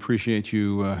 Ferguson. We appreciate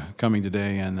you coming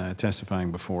today and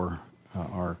testifying before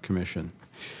our commission.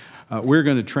 We're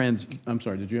going to I'm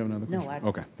sorry, did you have another question? No, I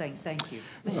okay. saying thank you.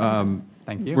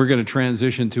 Thank you. We're going to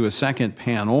transition to a second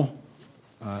panel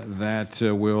that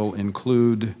will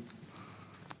include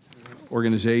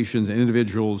organizations and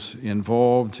individuals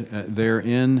involved there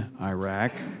in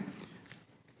Iraq.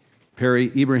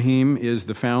 Perry Ibrahim is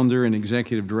the founder and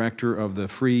executive director of the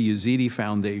Free Yazidi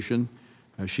Foundation.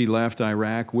 She left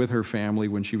Iraq with her family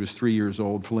when she was 3 years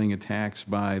old, fleeing attacks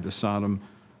by the Saddam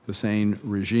Hussein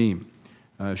regime.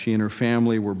 She and her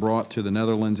family were brought to the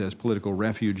Netherlands as political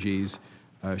refugees.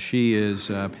 She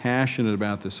is passionate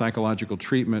about the psychological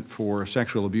treatment for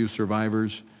sexual abuse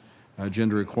survivors,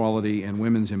 gender equality, and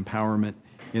women's empowerment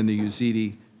in the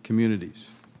Yazidi communities.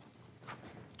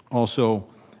 Also,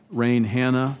 Rain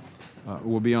Hanna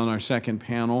will be on our second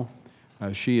panel.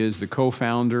 She is the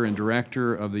co-founder and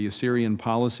director of the Assyrian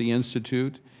Policy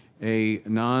Institute, a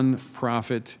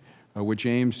nonprofit which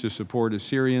aims to support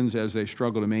Assyrians as they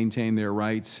struggle to maintain their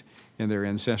rights in their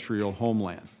ancestral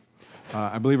homeland.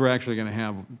 I believe we're actually going to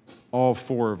have all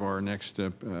four of our next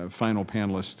final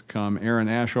panelists come. Aaron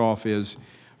Ashoff is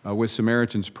with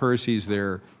Samaritan's Purse. He's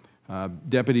their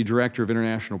Deputy Director of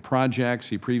International Projects.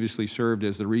 He previously served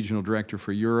as the Regional Director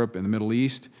for Europe and the Middle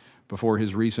East before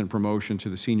his recent promotion to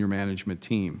the senior management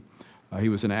team. He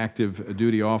was an active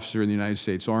duty officer in the United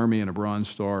States Army and a Bronze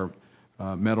Star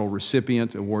Medal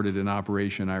recipient awarded in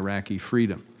Operation Iraqi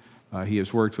Freedom. He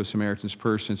has worked with Samaritan's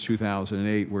Purse since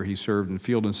 2008, where he served in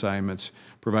field assignments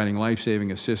providing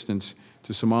life-saving assistance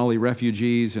to Somali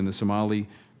refugees in the Somali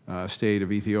state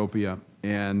of Ethiopia,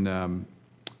 and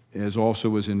as also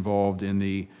was involved in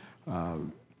the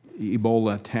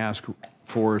Ebola task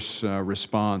force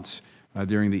response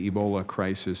during the Ebola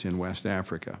crisis in West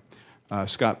Africa.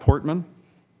 Scott Portman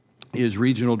is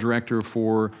Regional Director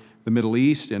for the Middle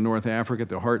East and North Africa at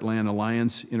the Heartland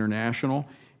Alliance International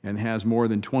and has more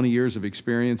than 20 years of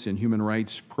experience in human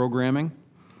rights programming.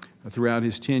 Throughout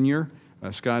his tenure,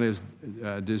 Scott has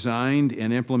designed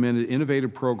and implemented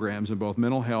innovative programs in both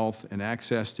mental health and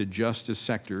access to justice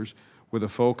sectors with a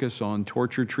focus on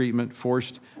torture treatment,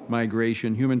 forced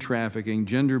migration, human trafficking,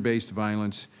 gender-based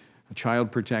violence,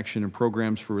 child protection, and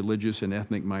programs for religious and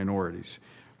ethnic minorities.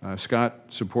 Scott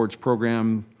supports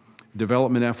program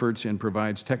development efforts and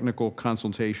provides technical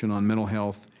consultation on mental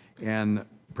health and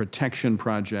protection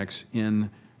projects in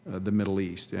the Middle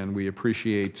East. And we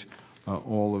appreciate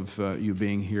all of you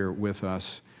being here with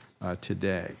us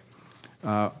today.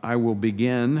 I will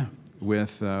begin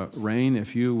with Rain,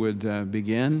 if you would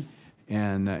begin,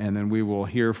 and then we will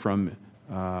hear from,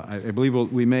 I believe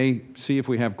we may see if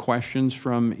we have questions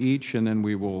from each, and then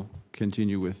we will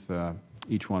continue with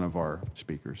each one of our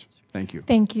speakers. Thank you.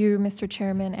 Thank you, Mr.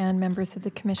 Chairman and members of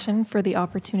the Commission, for the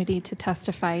opportunity to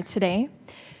testify today.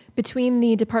 Between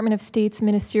the Department of State's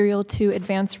Ministerial to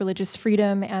Advance Religious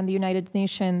Freedom and the United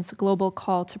Nations Global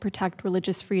Call to Protect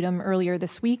Religious Freedom earlier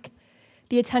this week,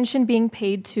 the attention being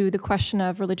paid to the question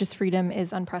of religious freedom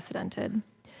is unprecedented.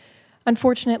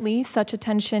 Unfortunately, such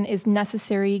attention is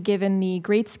necessary given the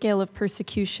great scale of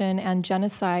persecution and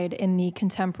genocide in the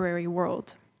contemporary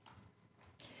world.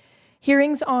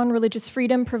 Hearings on religious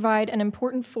freedom provide an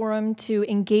important forum to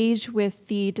engage with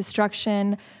the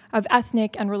destruction of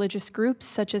ethnic and religious groups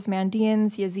such as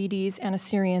Mandeans, Yazidis, and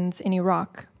Assyrians in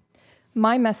Iraq.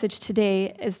 My message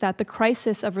today is that the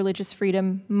crisis of religious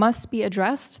freedom must be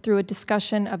addressed through a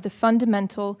discussion of the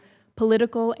fundamental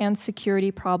political and security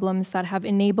problems that have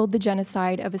enabled the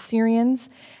genocide of Assyrians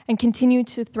and continue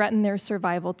to threaten their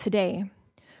survival today.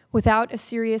 Without a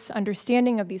serious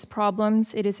understanding of these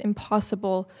problems, it is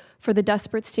impossible for the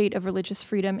desperate state of religious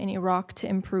freedom in Iraq to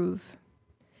improve.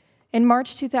 In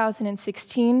March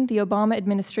 2016, the Obama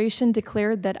administration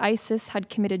declared that ISIS had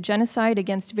committed genocide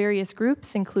against various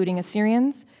groups, including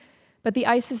Assyrians, but the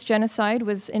ISIS genocide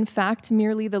was in fact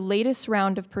merely the latest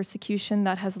round of persecution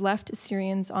that has left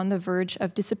Assyrians on the verge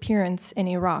of disappearance in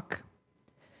Iraq.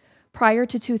 Prior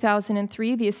to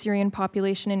 2003, the Assyrian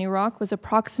population in Iraq was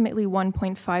approximately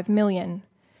 1.5 million.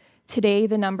 Today,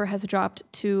 the number has dropped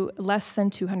to less than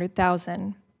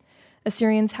 200,000.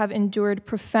 Assyrians have endured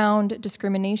profound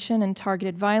discrimination and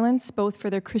targeted violence, both for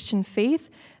their Christian faith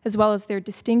as well as their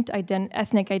distinct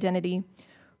ethnic identity,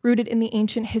 rooted in the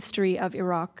ancient history of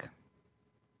Iraq.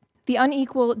 The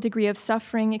unequal degree of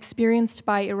suffering experienced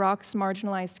by Iraq's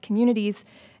marginalized communities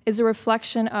is a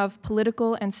reflection of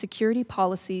political and security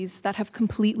policies that have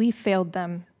completely failed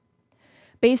them.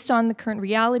 Based on the current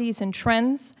realities and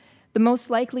trends, the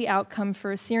most likely outcome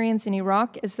for Assyrians in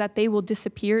Iraq is that they will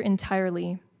disappear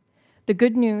entirely. The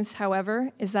good news,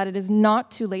 however, is that it is not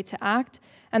too late to act,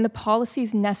 and the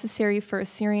policies necessary for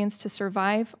Assyrians to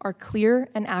survive are clear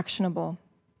and actionable.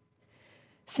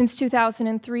 Since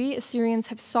 2003, Assyrians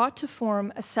have sought to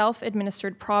form a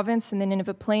self-administered province in the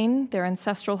Nineveh Plain, their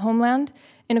ancestral homeland,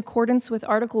 in accordance with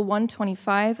Article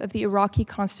 125 of the Iraqi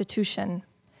Constitution.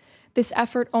 This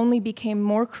effort only became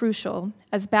more crucial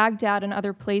as Baghdad and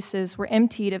other places were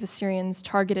emptied of Assyrians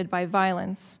targeted by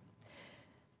violence.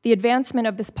 The advancement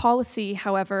of this policy,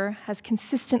 however, has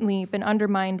consistently been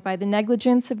undermined by the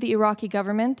negligence of the Iraqi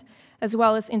government, as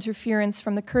well as interference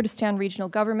from the Kurdistan regional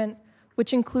government,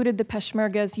 which included the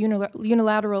Peshmerga's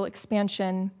unilateral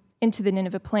expansion into the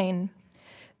Nineveh Plain.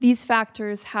 These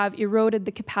factors have eroded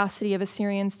the capacity of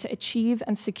Assyrians to achieve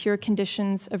and secure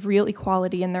conditions of real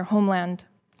equality in their homeland.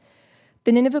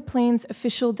 The Nineveh Plain's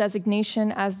official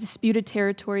designation as disputed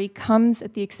territory comes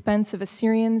at the expense of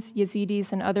Assyrians,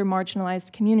 Yazidis, and other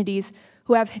marginalized communities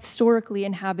who have historically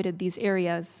inhabited these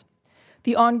areas.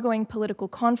 The ongoing political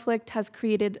conflict has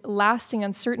created lasting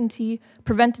uncertainty,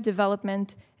 prevented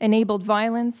development, enabled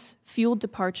violence, fueled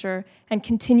departure, and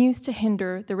continues to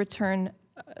hinder the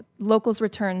locals'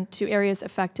 return to areas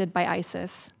affected by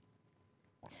ISIS.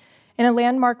 In a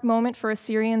landmark moment for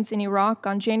Assyrians in Iraq,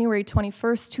 on January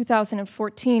 21,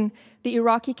 2014, the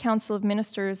Iraqi Council of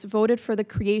Ministers voted for the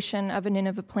creation of a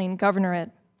Nineveh Plain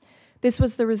governorate. This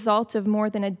was the result of more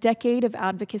than a decade of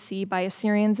advocacy by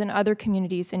Assyrians and other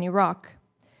communities in Iraq.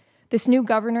 This new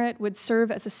governorate would serve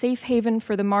as a safe haven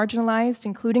for the marginalized,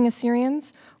 including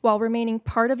Assyrians, while remaining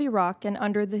part of Iraq and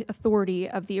under the authority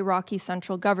of the Iraqi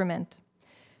central government.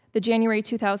 The January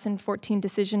 2014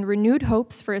 decision renewed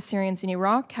hopes for Assyrians in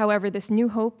Iraq. However, this new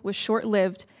hope was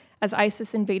short-lived as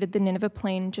ISIS invaded the Nineveh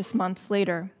Plain just months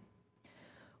later.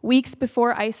 Weeks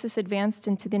before ISIS advanced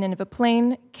into the Nineveh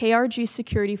Plain, KRG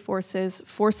security forces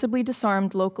forcibly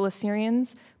disarmed local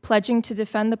Assyrians, pledging to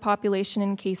defend the population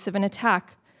in case of an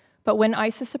attack. But when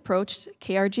ISIS approached,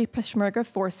 KRG Peshmerga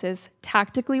forces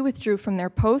tactically withdrew from their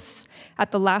posts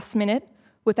at the last minute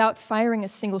without firing a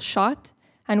single shot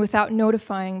and without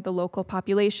notifying the local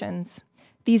populations.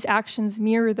 These actions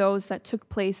mirror those that took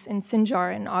place in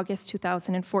Sinjar in August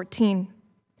 2014.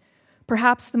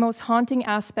 Perhaps the most haunting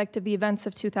aspect of the events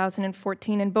of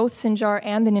 2014 in both Sinjar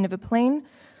and the Nineveh Plain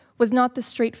was not the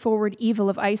straightforward evil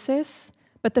of ISIS,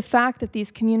 but the fact that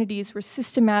these communities were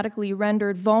systematically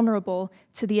rendered vulnerable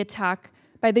to the attack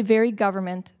by the very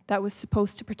government that was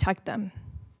supposed to protect them.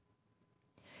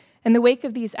 In the wake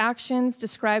of these actions,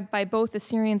 described by both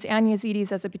Assyrians and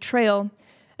Yazidis as a betrayal,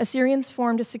 Assyrians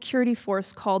formed a security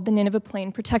force called the Nineveh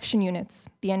Plain Protection Units,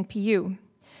 the NPU,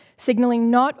 signaling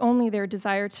not only their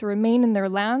desire to remain in their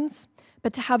lands,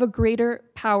 but to have a greater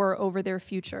power over their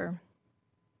future.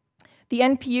 The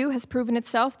NPU has proven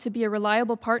itself to be a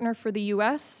reliable partner for the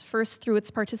US, first through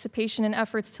its participation in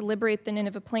efforts to liberate the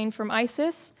Nineveh Plain from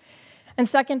ISIS, and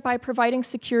second by providing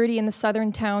security in the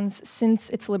southern towns since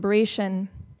its liberation.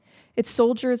 Its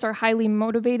soldiers are highly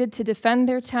motivated to defend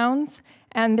their towns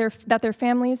and that their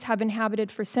families have inhabited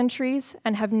for centuries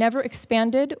and have never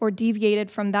expanded or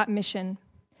deviated from that mission.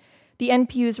 The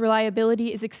NPU's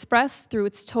reliability is expressed through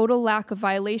its total lack of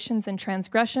violations and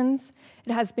transgressions.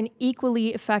 It has been equally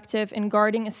effective in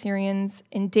guarding Assyrians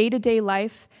in day-to-day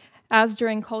life, as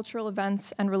during cultural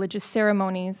events and religious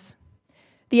ceremonies.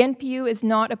 The NPU is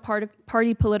not a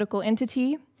party political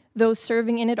entity. Those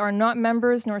serving in it are not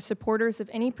members nor supporters of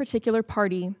any particular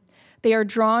party. They are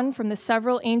drawn from the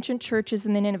several ancient churches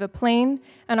in the Nineveh Plain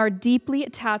and are deeply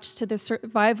attached to the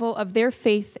survival of their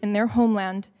faith in their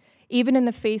homeland, even in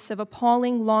the face of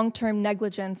appalling long-term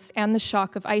negligence and the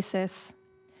shock of ISIS.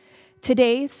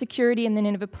 Today, security in the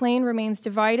Nineveh Plain remains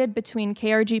divided between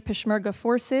KRG Peshmerga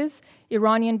forces,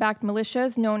 Iranian-backed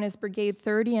militias known as Brigade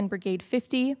 30 and Brigade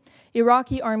 50,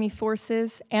 Iraqi army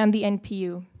forces, and the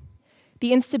NPU.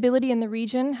 The instability in the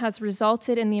region has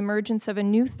resulted in the emergence of a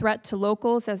new threat to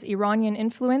locals as Iranian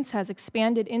influence has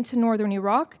expanded into northern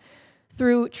Iraq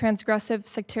through transgressive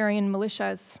sectarian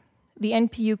militias. The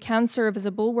NPU can serve as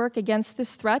a bulwark against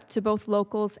this threat to both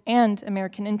locals and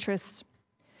American interests.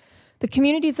 The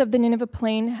communities of the Nineveh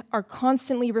Plain are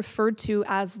constantly referred to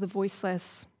as the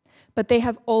voiceless, but they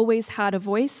have always had a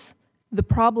voice. The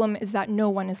problem is that no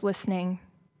one is listening.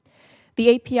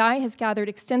 The API has gathered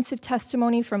extensive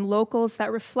testimony from locals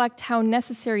that reflect how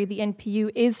necessary the NPU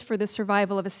is for the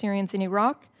survival of Assyrians in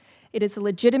Iraq. It is a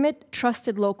legitimate,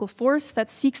 trusted local force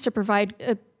that seeks to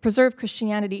preserve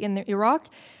Christianity in Iraq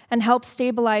and help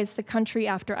stabilize the country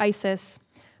after ISIS.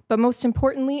 But most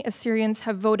importantly, Assyrians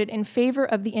have voted in favor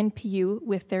of the NPU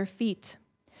with their feet.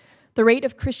 The rate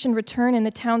of Christian return in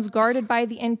the towns guarded by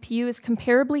the NPU is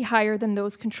comparably higher than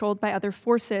those controlled by other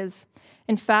forces.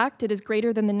 In fact, it is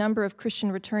greater than the number of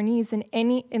Christian returnees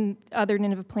in other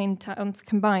Nineveh Plain towns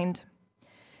combined.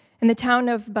 In the town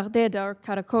of Bardeda or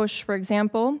Karakosh, for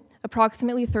example,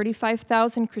 approximately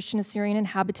 35,000 Christian Assyrian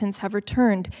inhabitants have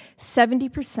returned,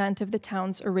 70% of the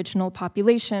town's original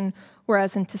population,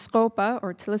 whereas in Tiskopa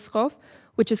or Teleskov,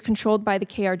 which is controlled by the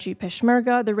KRG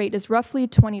Peshmerga, the rate is roughly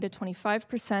 20 to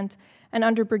 25%, and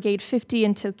under Brigade 50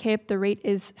 in Tilkep, the rate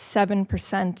is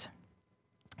 7%.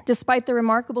 Despite the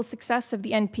remarkable success of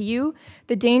the NPU,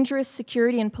 the dangerous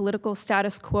security and political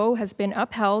status quo has been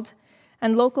upheld,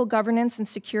 and local governance and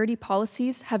security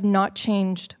policies have not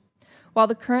changed. While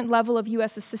the current level of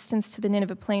U.S. assistance to the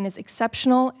Nineveh Plain is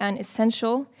exceptional and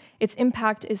essential, its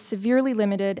impact is severely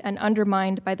limited and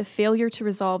undermined by the failure to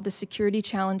resolve the security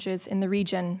challenges in the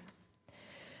region.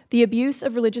 The abuse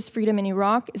of religious freedom in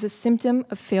Iraq is a symptom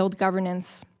of failed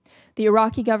governance. The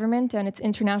Iraqi government and its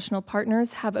international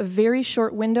partners have a very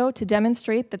short window to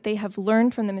demonstrate that they have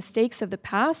learned from the mistakes of the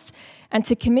past and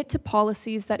to commit to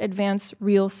policies that advance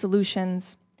real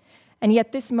solutions. And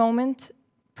yet this moment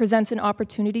presents an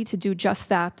opportunity to do just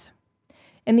that.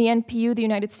 In the NPU, the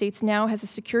United States now has a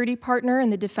security partner in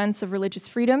the defense of religious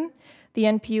freedom. The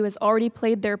NPU has already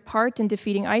played their part in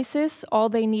defeating ISIS. All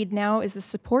they need now is the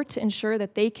support to ensure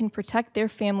that they can protect their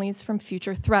families from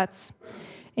future threats.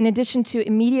 In addition to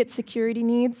immediate security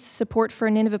needs, support for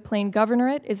a Nineveh Plain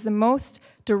governorate is the most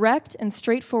direct and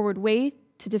straightforward way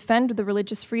to defend the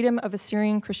religious freedom of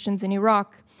Assyrian Christians in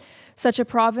Iraq. Such a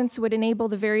province would enable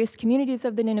the various communities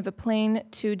of the Nineveh Plain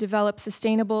to develop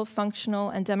sustainable, functional,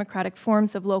 and democratic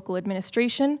forms of local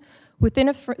administration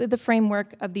within the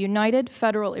framework of the united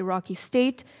federal Iraqi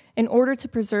state in order to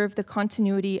preserve the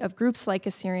continuity of groups like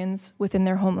Assyrians within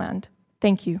their homeland.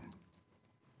 Thank you.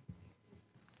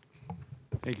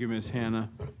 Thank you, Ms. Hanna.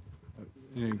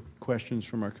 Any questions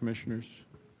from our commissioners?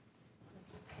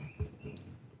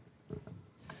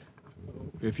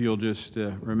 If you'll just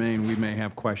remain, we may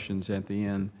have questions at the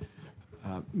end.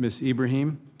 Ms.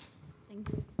 Ibrahim? Thank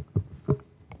you.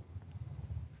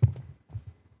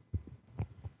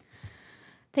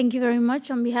 Thank you very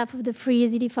much. On behalf of the Free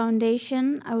Yazidi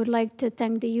Foundation, I would like to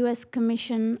thank the U.S.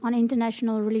 Commission on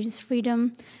International Religious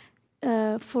Freedom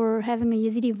for having a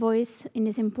Yazidi voice in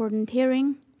this important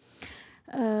hearing.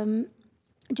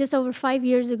 Just over 5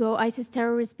 years ago, ISIS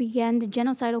terrorists began the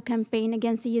genocidal campaign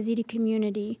against the Yazidi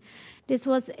community. This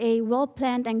was a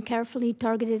well-planned and carefully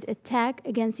targeted attack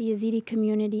against the Yazidi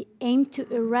community aimed to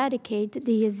eradicate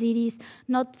the Yazidis,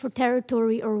 not for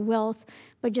territory or wealth,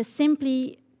 but just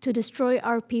simply to destroy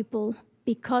our people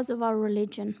because of our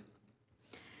religion.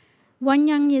 One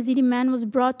young Yazidi man was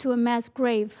brought to a mass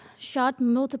grave, shot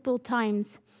multiple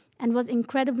times, and was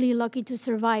incredibly lucky to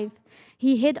survive.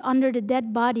 He hid under the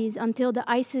dead bodies until the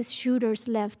ISIS shooters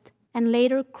left, and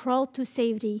later crawled to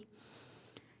safety.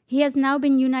 He has now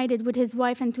been united with his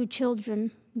wife and 2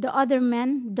 children. The other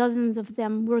men, dozens of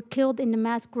them, were killed in the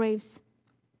mass graves.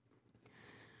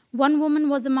 One woman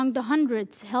was among the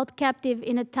hundreds held captive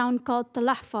in a town called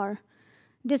Talahfar.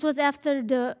 This was after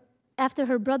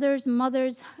her brother, mother,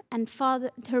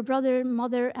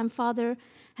 and father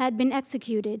had been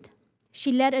executed.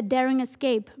 She led a daring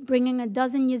escape, bringing a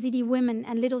dozen Yazidi women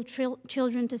and little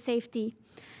children to safety.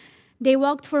 They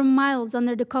walked for miles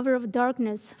under the cover of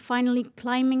darkness, finally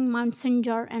climbing Mount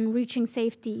Sinjar and reaching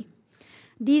safety.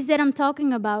 These that I'm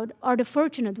talking about are the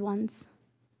fortunate ones.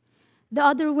 The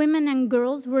other women and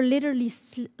girls were literally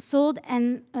sold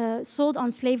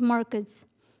on slave markets.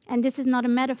 And this is not a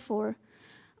metaphor.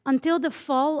 Until the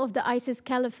fall of the ISIS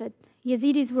caliphate,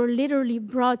 Yazidis were literally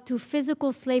brought to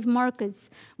physical slave markets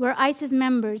where ISIS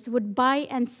members would buy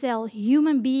and sell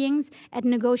human beings at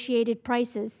negotiated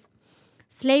prices.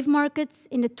 Slave markets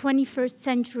in the 21st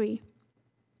century.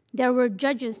 There were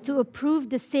judges to approve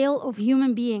the sale of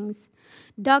human beings,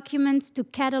 documents to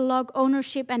catalog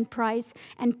ownership and price,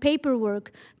 and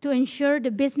paperwork to ensure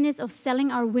the business of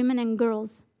selling our women and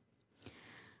girls.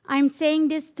 I'm saying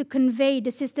this to convey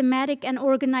the systematic and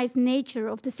organized nature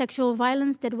of the sexual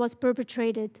violence that was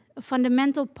perpetrated, a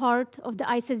fundamental part of the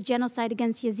ISIS genocide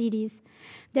against Yazidis.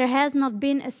 There has not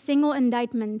been a single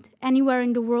indictment anywhere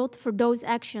in the world for those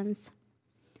actions.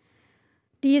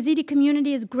 The Yazidi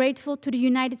community is grateful to the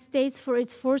United States for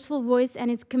its forceful voice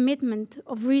and its commitment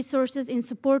of resources in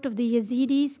support of the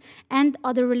Yazidis and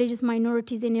other religious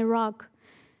minorities in Iraq.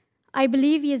 I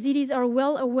believe Yazidis are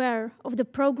well aware of the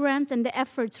programs and the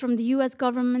efforts from the US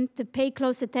government to pay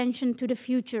close attention to the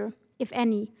future, if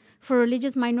any, for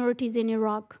religious minorities in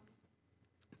Iraq.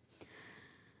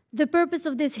 The purpose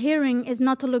of this hearing is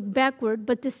not to look backward,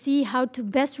 but to see how to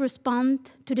best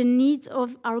respond to the needs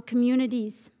of our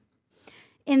communities.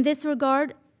 In this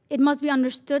regard, it must be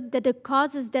understood that the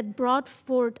causes that brought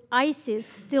forth ISIS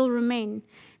still remain: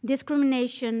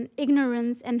 discrimination,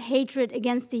 ignorance, and hatred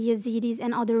against the Yazidis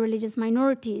and other religious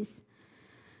minorities.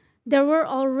 There were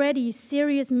already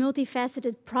serious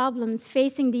multifaceted problems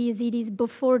facing the Yazidis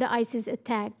before the ISIS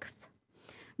attacks.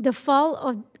 The fall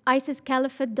of ISIS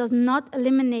caliphate does not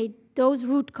eliminate those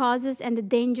root causes and the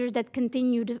dangers that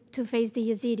continue to face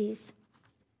the Yazidis.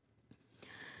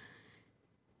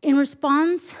 In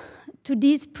response to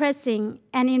these pressing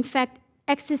and, in fact,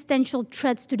 existential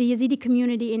threats to the Yazidi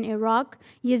community in Iraq,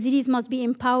 Yazidis must be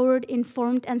empowered,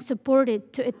 informed, and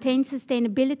supported to attain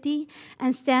sustainability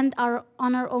and stand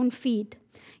on our own feet.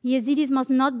 Yazidis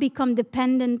must not become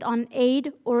dependent on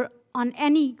aid or on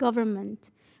any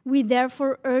government. We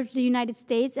therefore urge the United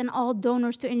States and all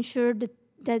donors to ensure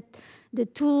that the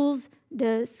tools,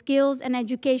 the skills, and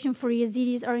education for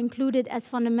Yazidis are included as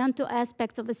fundamental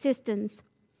aspects of assistance.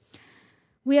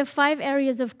 We have 5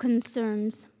 areas of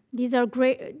concerns. These are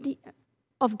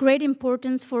of great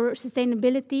importance for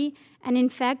sustainability and, in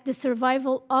fact, the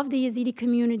survival of the Yazidi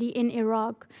community in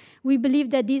Iraq. We believe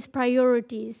that these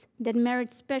priorities that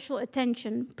merit special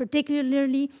attention,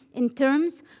 particularly in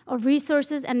terms of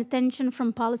resources and attention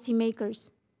from policymakers.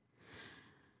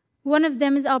 One of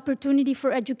them is opportunity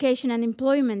for education and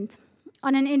employment.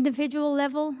 On an individual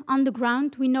level, on the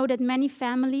ground, we know that many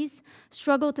families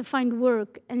struggle to find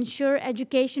work, ensure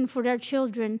education for their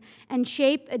children, and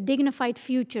shape a dignified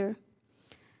future.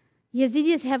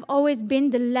 Yazidis have always been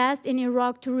the last in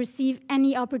Iraq to receive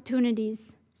any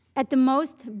opportunities. At the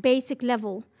most basic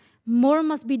level, more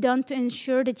must be done to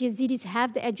ensure that Yazidis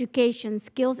have the education,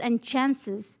 skills, and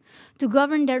chances to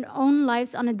govern their own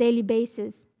lives on a daily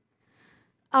basis.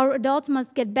 Our adults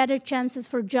must get better chances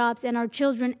for jobs, and our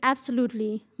children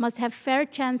absolutely must have fair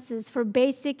chances for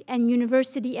basic and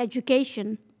university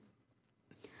education.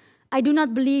 I do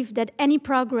not believe that any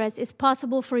progress is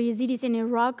possible for Yazidis in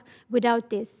Iraq without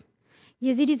this.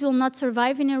 Yazidis will not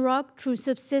survive in Iraq through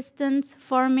subsistence,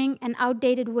 farming, and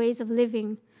outdated ways of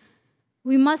living.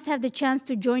 We must have the chance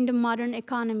to join the modern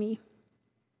economy.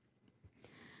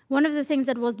 One of the things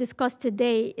that was discussed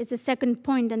today is the second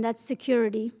point, and that's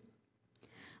security.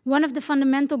 One of the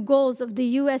fundamental goals of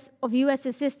US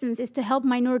assistance is to help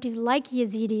minorities like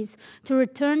Yazidis to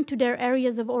return to their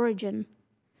areas of origin.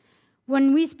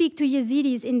 When we speak to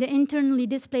Yazidis in the internally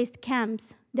displaced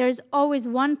camps, there is always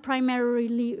one primary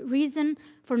reason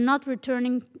for not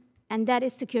returning, and that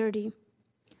is security.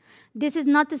 This is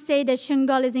not to say that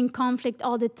Shingal is in conflict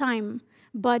all the time,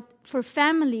 but for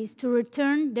families to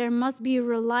return, there must be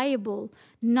reliable,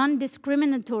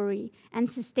 non-discriminatory, and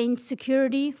sustained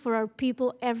security for our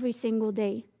people every single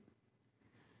day.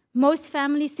 Most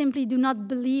families simply do not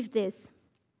believe this.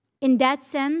 In that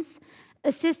sense,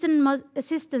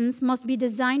 assistance must be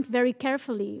designed very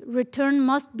carefully. Return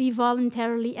must be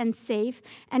voluntarily and safe,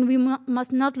 and we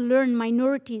must not lure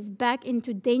minorities back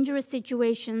into dangerous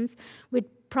situations with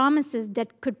promises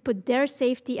that could put their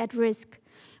safety at risk.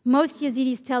 Most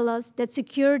Yazidis tell us that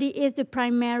security is the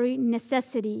primary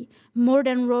necessity, more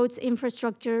than roads,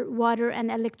 infrastructure, water,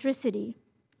 and electricity.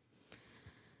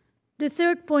 The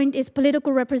third point is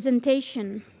political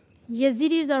representation.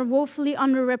 Yazidis are woefully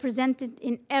underrepresented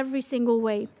in every single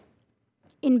way.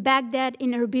 In Baghdad, in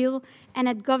Erbil, and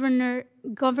at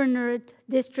governorate,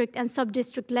 district, and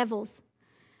sub-district levels.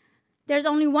 There's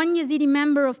only one Yazidi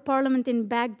member of parliament in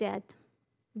Baghdad.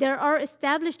 There are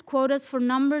established quotas for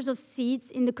numbers of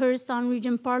seats in the Kurdistan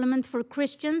region parliament for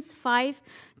Christians, 5,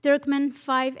 Turkmen,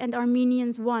 5, and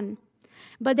Armenians, 1.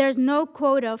 But there's no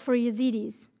quota for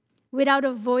Yazidis. Without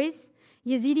a voice,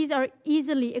 Yazidis are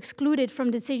easily excluded from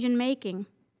decision-making.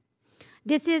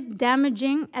 This is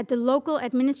damaging at the local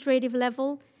administrative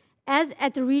level as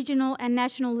at the regional and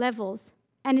national levels,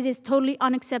 and it is totally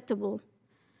unacceptable.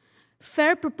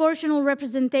 Fair proportional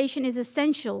representation is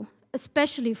essential,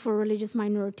 especially for religious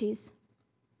minorities.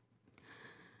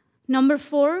 Number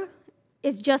 4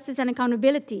 is justice and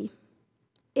accountability.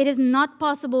 It is not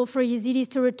possible for Yazidis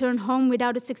to return home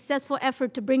without a successful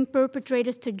effort to bring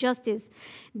perpetrators to justice.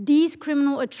 These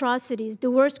criminal atrocities,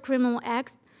 the worst criminal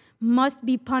acts, must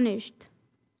be punished.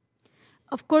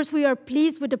 Of course, we are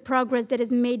pleased with the progress that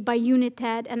is made by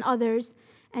UNITAD and others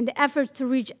and the efforts to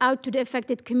reach out to the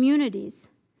affected communities.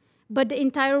 But the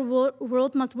entire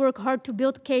world must work hard to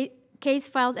build case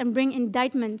files and bring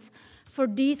indictments for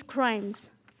these crimes,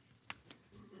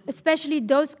 especially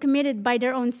those committed by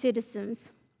their own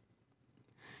citizens.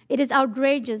 It is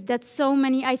outrageous that so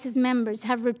many ISIS members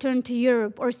have returned to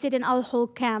Europe or sit in Al-Hol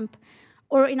camp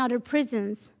or in other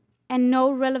prisons, and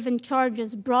no relevant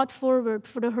charges brought forward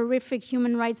for the horrific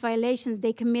human rights violations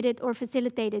they committed or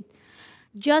facilitated.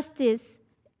 Justice,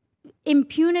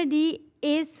 impunity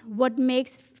is what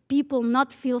makes people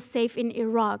not feel safe in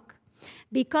Iraq.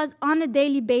 Because on a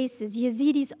daily basis,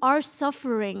 Yazidis are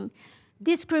suffering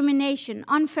discrimination,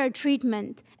 unfair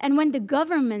treatment, and when the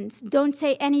governments don't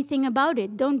say anything about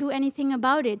it, don't do anything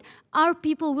about it, our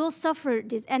people will suffer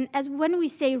this. And as when we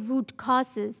say root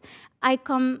causes, I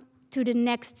come to the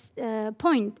next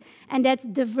point, and that's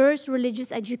diverse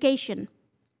religious education.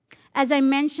 As I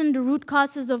mentioned, the root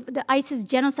causes of the ISIS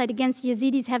genocide against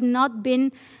Yazidis have not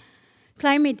been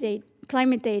climated.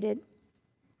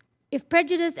 If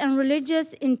prejudice and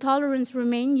religious intolerance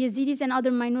remain, Yazidis and other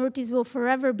minorities will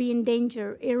forever be in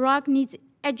danger. Iraq needs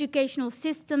educational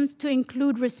systems to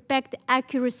include respect,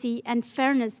 accuracy, and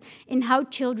fairness in how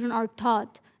children are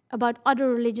taught about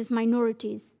other religious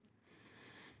minorities.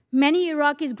 Many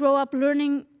Iraqis grow up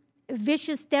learning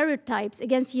vicious stereotypes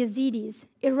against Yazidis.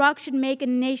 Iraq should make a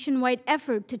nationwide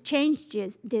effort to change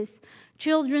this.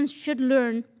 Children should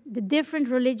learn the different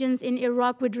religions in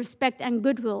Iraq with respect and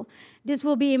goodwill. This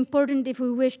will be important if we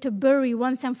wish to bury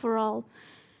once and for all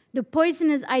the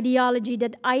poisonous ideology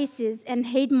that ISIS and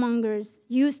hate mongers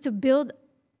use to build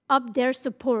up their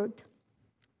support.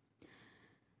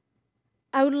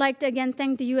 I would like to again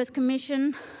thank the U.S.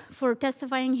 Commission for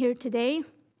testifying here today,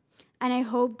 and I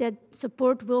hope that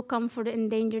support will come for the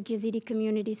endangered Yazidi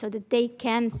community so that they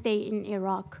can stay in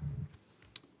Iraq.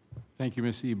 Thank you,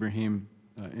 Ms. Ibrahim.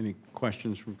 Any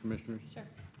questions from commissioners? Sure.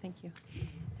 Thank you.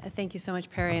 Thank you so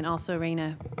much, Perry, and also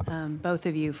Reina, both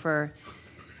of you, for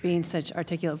being such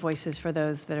articulate voices for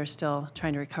those that are still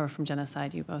trying to recover from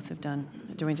genocide. You both have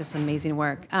doing just amazing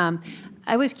work.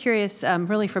 I was curious,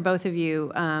 really for both of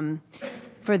you,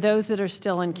 for those that are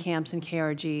still in camps in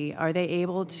KRG, are they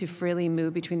able to freely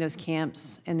move between those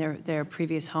camps and their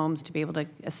previous homes to be able to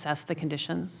assess the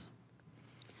conditions?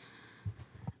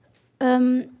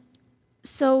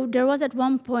 So there was at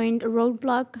one point a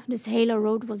roadblock. This Hela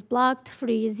road was blocked for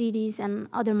the Yazidis and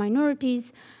other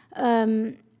minorities.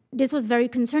 This was very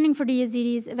concerning for the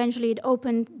Yazidis. Eventually it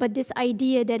opened, but this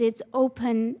idea that it's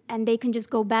open and they can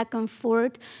just go back and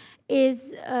forth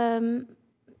is, it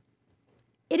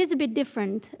is a bit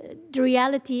different. The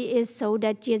reality is so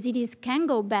that Yazidis can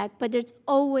go back, but it's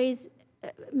always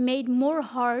made more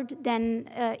hard than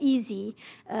easy.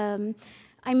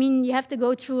 I mean, you have to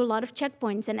go through a lot of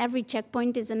checkpoints, and every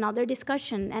checkpoint is another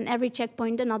discussion, and every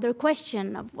checkpoint another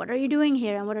question of what are you doing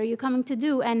here and what are you coming to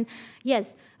do? And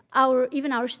yes,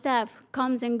 even our staff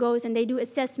comes and goes, and they do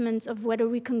assessments of whether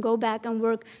we can go back and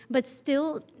work, but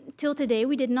still, till today,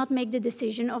 we did not make the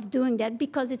decision of doing that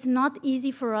because it's not easy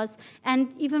for us,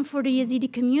 and even for the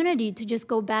Yazidi community to just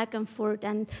go back and forth.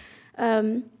 And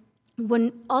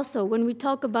when we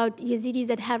talk about Yazidis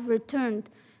that have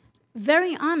returned,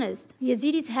 very honest,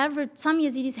 some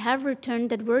Yazidis have returned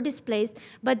that were displaced,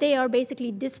 but they are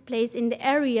basically displaced in the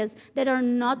areas that are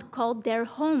not called their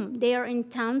home. They are in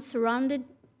towns surrounded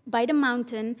by the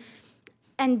mountain,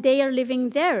 and they are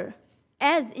living there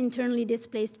as internally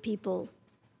displaced people.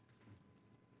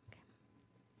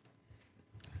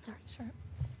 Sorry. Sure.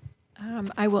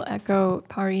 I will echo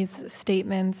Pari's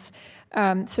statements.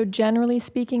 So generally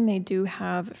speaking, they do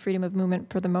have freedom of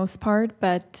movement for the most part,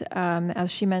 but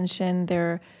as she mentioned,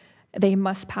 they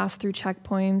must pass through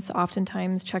checkpoints,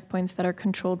 oftentimes checkpoints that are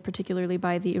controlled particularly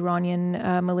by the Iranian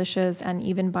militias and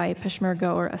even by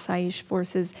Peshmerga or Asayish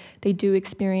forces. They do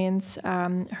experience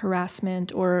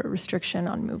harassment or restriction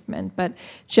on movement, but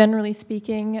generally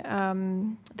speaking,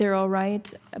 they're all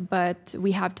right, but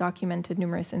we have documented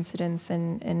numerous incidents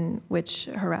in which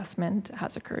harassment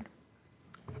has occurred.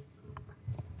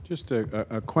 Just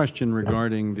a question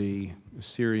regarding the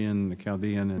Syrian, the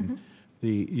Chaldean, and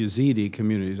the Yazidi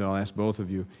communities. I'll ask both of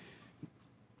you.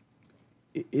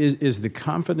 Is the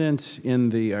confidence in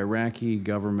the Iraqi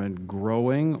government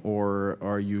growing, or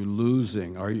are you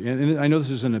losing? And I know this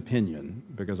is an opinion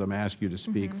because I'm asking you to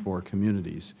speak for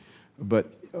communities,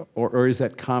 but or is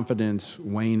that confidence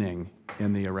waning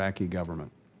in the Iraqi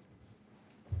government?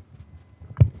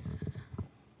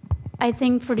 I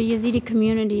think for the Yazidi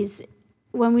communities,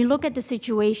 when we look at the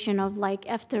situation of like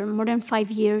after more than 5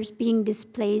 years being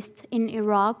displaced in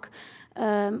Iraq,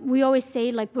 we always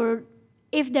say like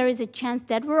if there is a chance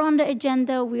that we're on the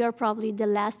agenda, we are probably the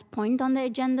last point on the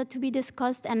agenda to be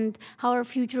discussed and how our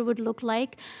future would look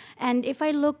like. And if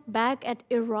I look back at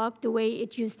Iraq, the way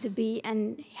it used to be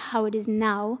and how it is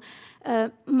now,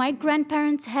 my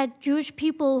grandparents had Jewish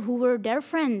people who were their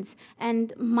friends,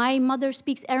 and my mother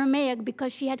speaks Aramaic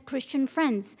because she had Christian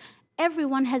friends.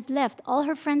 Everyone has left. All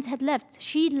her friends had left.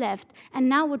 She left. And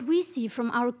now what we see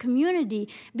from our community,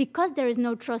 because there is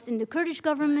no trust in the Kurdish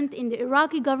government, in the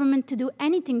Iraqi government to do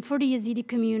anything for the Yazidi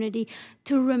community,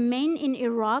 to remain in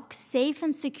Iraq safe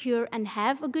and secure and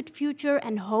have a good future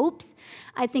and hopes,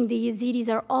 I think the Yazidis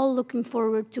are all looking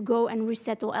forward to go and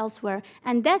resettle elsewhere.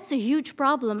 And that's a huge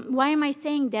problem. Why am I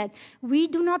saying that? We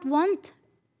do not want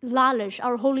Lalish,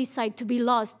 our holy site, to be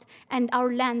lost and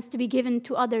our lands to be given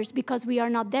to others because we are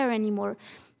not there anymore.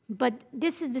 But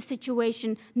this is the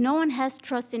situation. No one has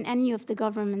trust in any of the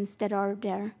governments that are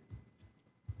there.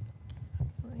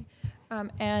 Absolutely.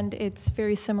 And it's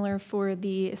very similar for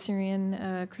the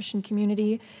Assyrian Christian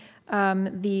community.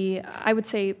 I would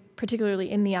say,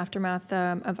 particularly in the aftermath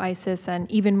of ISIS,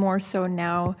 and even more so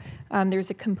now, there's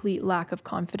a complete lack of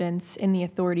confidence in the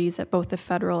authorities at both the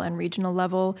federal and regional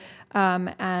level,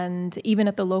 and even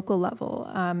at the local level.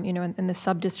 In the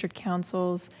sub-district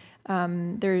councils,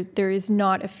 there is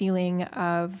not a feeling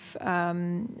of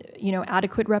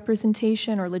adequate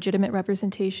representation or legitimate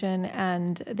representation,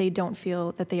 and they don't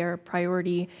feel that they are a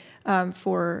priority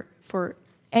for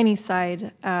any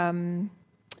side.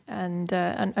 And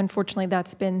unfortunately,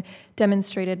 that's been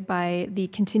demonstrated by the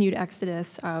continued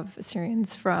exodus of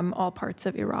Assyrians from all parts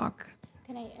of Iraq.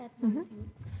 Can I add one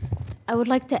thing? I would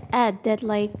like to add that,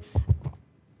 like,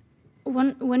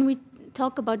 when we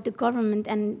talk about the government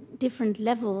and different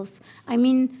levels, I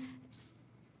mean,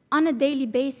 on a daily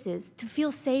basis, to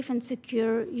feel safe and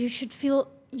secure, you should feel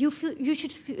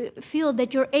that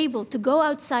you're able to go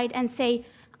outside and say,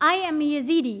 "I am a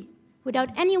Yazidi," without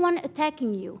anyone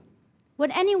attacking you.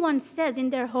 What anyone says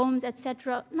in their homes,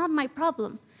 etc., not my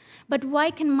problem. But why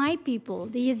can my people,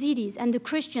 the Yazidis and the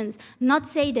Christians, not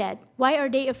say that? Why are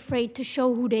they afraid to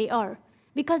show who they are?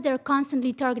 Because they're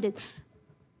constantly targeted.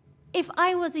 If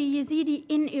I was a Yazidi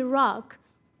in Iraq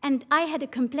and I had a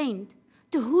complaint,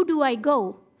 to who do I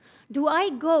go? Do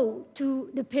I go to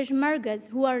the Peshmergas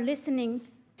who are listening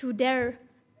to their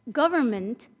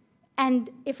government?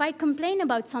 And if I complain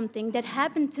about something that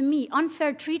happened to me,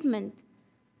 unfair treatment,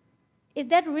 is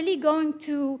that really going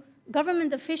to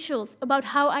government officials about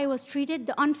how I was treated,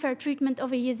 the unfair treatment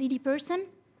of a Yazidi person?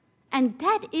 And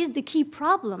that is the key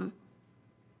problem.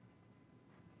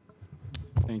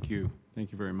 Thank you.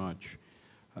 Thank you very much.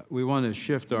 We want to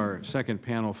shift our second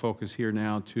panel focus here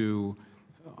now to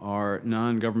our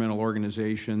non-governmental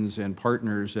organizations and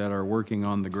partners that are working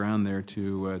on the ground there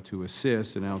to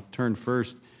assist. And I'll turn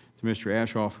first to Mr.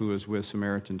 Ashoff, who is with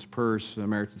Samaritan's Purse.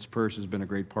 Samaritan's Purse has been a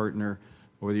great partner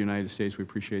over the United States. We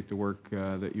appreciate the work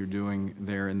that you're doing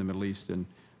there in the Middle East, and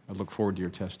I look forward to your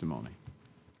testimony.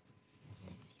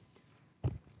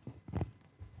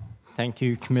 Thank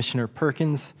you, Commissioner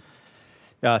Perkins.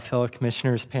 Fellow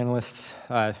commissioners, panelists,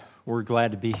 we're glad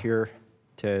to be here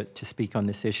to speak on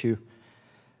this issue.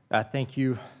 Thank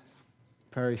you,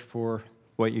 Perry, for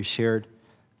what you shared.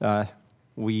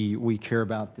 We care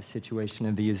about the situation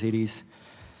of the Yazidis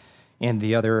and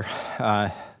the other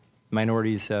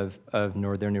minorities of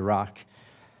northern Iraq.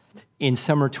 In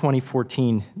summer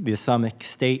 2014, the Islamic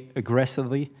State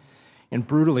aggressively and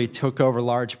brutally took over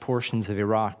large portions of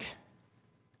Iraq.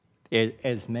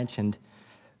 As mentioned,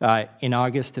 in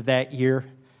August of that year,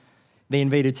 they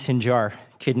invaded Sinjar,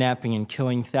 kidnapping and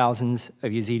killing thousands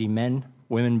of Yazidi men,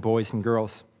 women, boys, and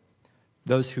girls.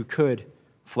 Those who could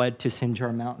fled to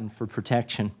Sinjar Mountain for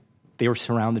protection. They were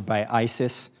surrounded by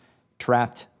ISIS,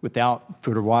 trapped without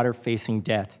food or water, facing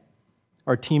death.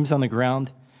 Our teams on the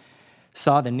ground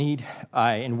saw the need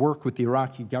and worked with the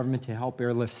Iraqi government to help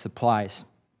airlift supplies,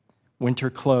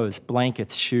 winter clothes,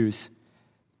 blankets, shoes,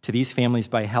 to these families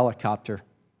by helicopter.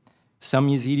 Some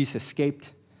Yazidis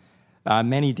escaped,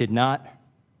 many did not,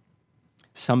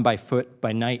 some by foot,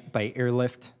 by night, by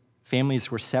airlift.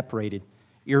 Families were separated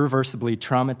irreversibly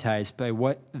traumatized by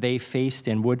what they faced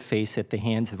and would face at the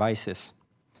hands of ISIS.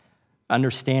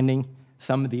 Understanding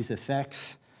some of these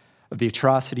effects of the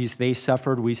atrocities they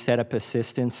suffered, we set up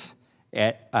assistance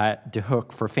at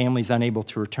DeHook for families unable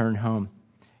to return home,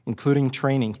 including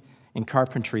training in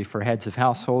carpentry for heads of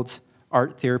households,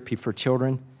 art therapy for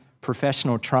children,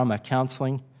 professional trauma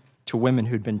counseling to women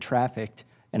who'd been trafficked,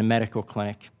 and a medical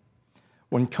clinic.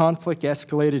 When conflict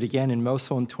escalated again in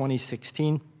Mosul in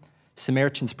 2016,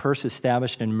 Samaritan's Purse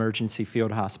established an emergency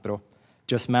field hospital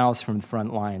just miles from the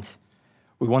front lines.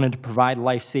 We wanted to provide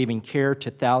life-saving care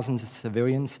to thousands of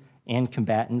civilians and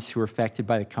combatants who were affected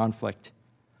by the conflict.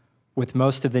 With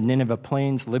most of the Nineveh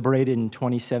Plains liberated in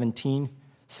 2017,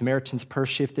 Samaritan's Purse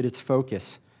shifted its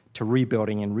focus to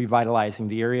rebuilding and revitalizing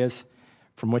the areas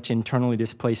from which internally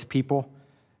displaced people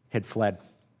had fled.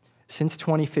 Since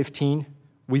 2015,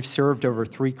 we've served over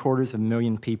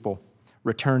 750,000 people,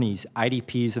 returnees,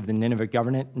 IDPs of the Nineveh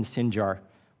Governorate and Sinjar,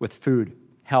 with food,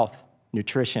 health,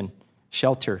 nutrition,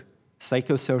 shelter,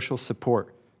 psychosocial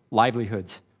support,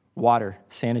 livelihoods, water,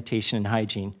 sanitation, and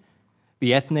hygiene.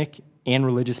 The ethnic and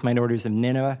religious minorities of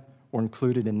Nineveh were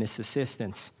included in this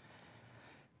assistance.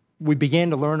 We began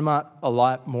to learn a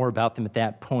lot more about them at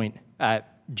that point.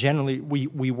 Generally,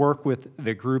 we work with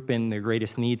the group in the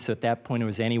greatest need, so at that point it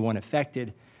was anyone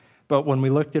affected. But when we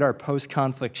looked at our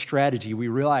post-conflict strategy, we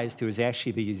realized it was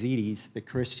actually the Yazidis, the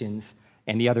Christians,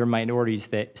 and the other minorities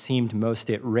that seemed most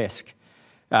at risk.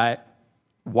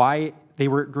 Why they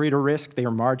were at greater risk? They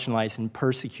were marginalized and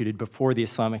persecuted before the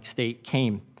Islamic State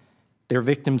came. They were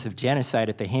victims of genocide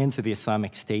at the hands of the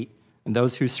Islamic State, and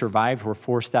those who survived were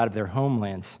forced out of their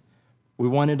homelands. We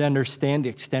wanted to understand the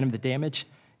extent of the damage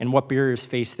and what barriers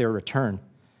faced their return.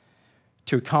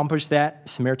 To accomplish that,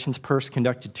 Samaritan's Purse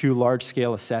conducted 2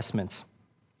 large-scale assessments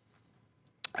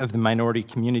of the minority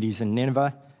communities in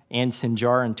Nineveh and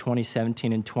Sinjar in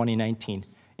 2017 and 2019.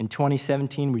 In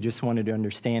 2017, we just wanted to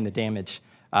understand the damage.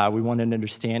 We wanted to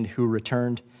understand who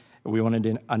returned. We wanted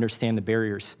to understand the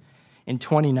barriers. In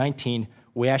 2019,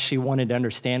 we actually wanted to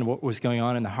understand what was going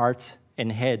on in the hearts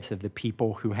and heads of the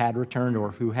people who had returned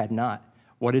or who had not.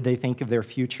 What did they think of their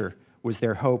future? Was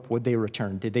there hope? Would they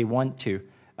return? Did they want to?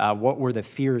 What were the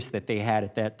fears that they had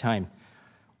at that time?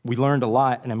 We learned a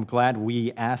lot, and I'm glad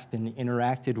we asked and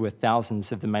interacted with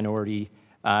thousands of the minority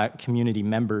community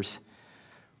members.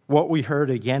 What we heard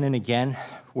again and again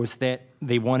was that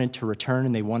they wanted to return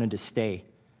and they wanted to stay.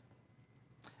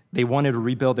 They wanted to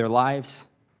rebuild their lives.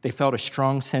 They felt a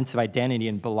strong sense of identity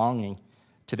and belonging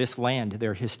to this land,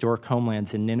 their historic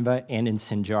homelands in Nineveh and in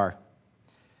Sinjar.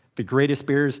 The greatest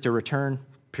barriers to return,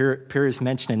 Perez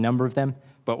mentioned a number of them,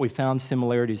 but we found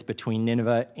similarities between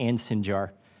Nineveh and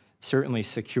Sinjar. Certainly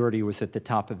security was at the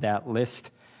top of that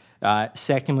list.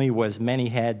 Secondly was many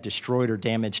had destroyed or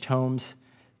damaged homes.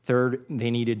 Third,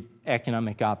 they needed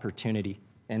economic opportunity.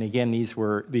 And again, these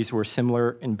were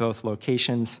similar in both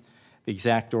locations. The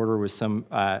exact order was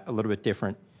a little bit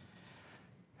different.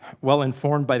 Well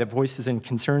informed by the voices and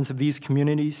concerns of these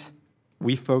communities,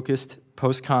 we focused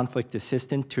post-conflict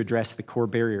assistance to address the core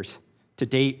barriers. To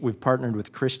date, we've partnered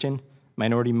with Christian,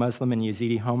 minority Muslim, and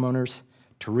Yazidi homeowners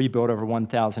to rebuild over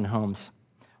 1,000 homes,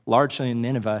 largely in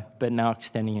Nineveh, but now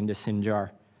extending into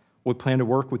Sinjar. We plan to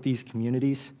work with these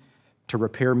communities to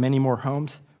repair many more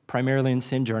homes, primarily in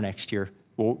Sinjar next year.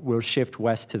 We'll shift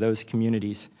west to those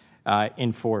communities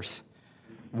in force.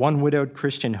 One widowed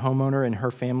Christian homeowner and her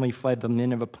family fled the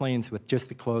Nineveh Plains with just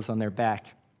the clothes on their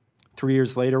back. 3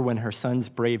 years later, when her sons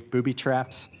braved booby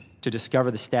traps to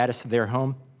discover the status of their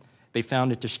home, they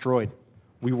found it destroyed.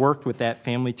 We worked with that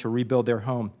family to rebuild their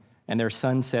home, and their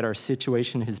son said our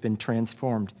situation has been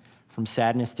transformed from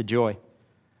sadness to joy.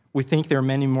 We think there are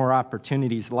many more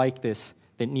opportunities like this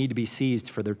that need to be seized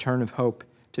for the return of hope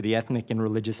to the ethnic and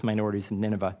religious minorities in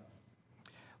Nineveh.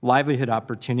 Livelihood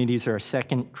opportunities are a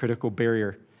second critical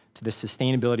barrier to the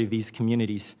sustainability of these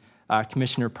communities.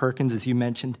 Commissioner Perkins, as you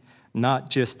mentioned, not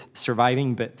just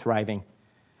surviving, but thriving.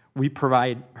 We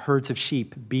provide herds of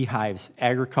sheep, beehives,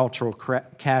 agricultural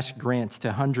cash grants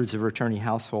to hundreds of returning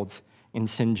households in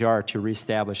Sinjar to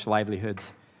reestablish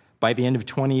livelihoods. By the end of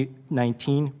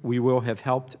 2019, we will have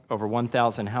helped over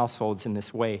 1,000 households in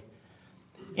this way.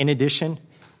 In addition,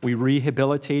 we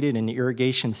rehabilitated an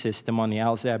irrigation system on the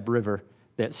Al-Zab River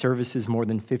that services more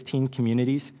than 15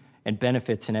 communities and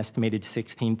benefits an estimated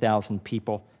 16,000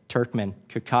 people, Turkmen,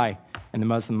 Kakai, and the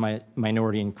Muslim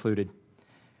minority included.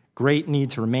 Great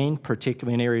needs remain,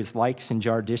 particularly in areas like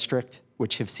Sinjar District,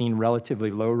 which have seen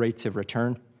relatively low rates of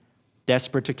return.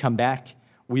 Desperate to come back,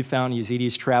 we found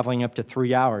Yazidis traveling up to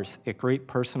 3 hours at great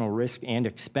personal risk and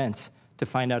expense to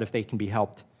find out if they can be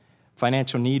helped.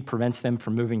 Financial need prevents them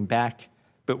from moving back,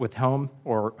 But with home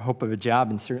or hope of a job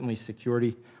and certainly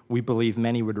security, we believe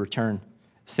many would return.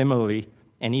 Similarly,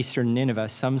 in eastern Nineveh,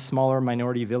 some smaller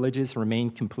minority villages remain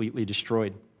completely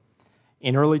destroyed.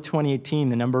 In early 2018,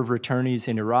 the number of returnees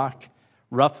in Iraq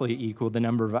roughly equaled the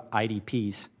number of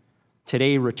IDPs.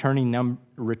 Today, returning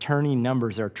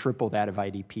numbers are triple that of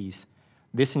IDPs.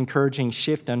 This encouraging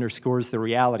shift underscores the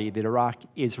reality that Iraq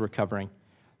is recovering,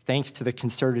 thanks to the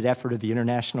concerted effort of the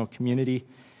international community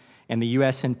and the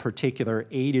U.S. in particular.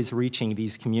 Aid is reaching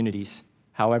these communities.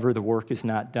 However, the work is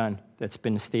not done. That's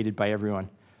been stated by everyone.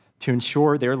 To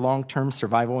ensure their long-term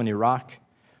survival in Iraq,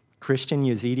 Christian,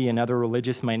 Yazidi, and other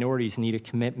religious minorities need a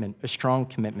commitment, a strong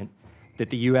commitment, that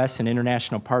the U.S. and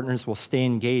international partners will stay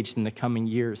engaged in the coming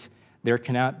years. There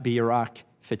cannot be Iraq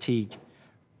fatigue.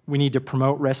 We need to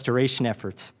promote restoration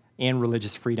efforts and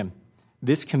religious freedom.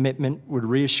 This commitment would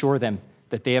reassure them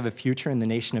that they have a future in the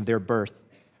nation of their birth.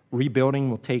 Rebuilding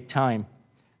will take time.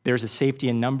 There's a safety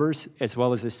in numbers as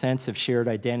well as a sense of shared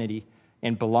identity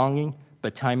and belonging,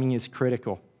 but timing is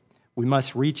critical. We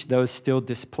must reach those still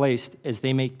displaced as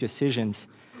they make decisions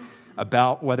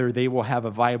about whether they will have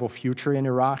a viable future in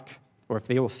Iraq or if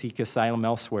they will seek asylum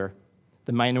elsewhere.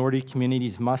 The minority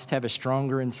communities must have a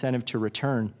stronger incentive to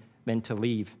return than to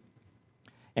leave.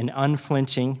 An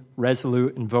unflinching,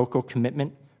 resolute, and vocal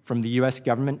commitment from the U.S.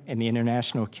 government and the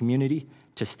international community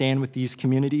to stand with these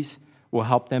communities will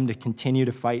help them to continue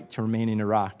to fight to remain in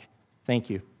Iraq. Thank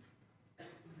you.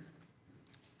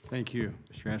 Thank you,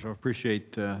 Mr. Ashlow. I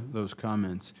appreciate those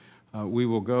comments. We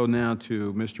will go now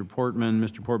to Mr. Portman.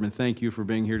 Mr. Portman, thank you for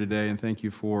being here today, and thank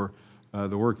you for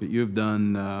the work that you've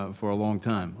done for a long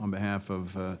time on behalf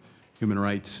of human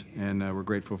rights, and we're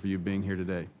grateful for you being here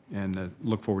today, and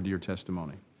look forward to your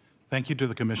testimony. Thank you to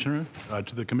the Commissioner,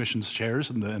 to the Commission's chairs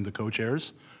and the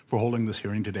co-chairs for holding this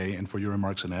hearing today and for your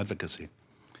remarks and advocacy.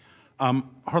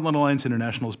 Heartland Alliance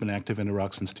International has been active in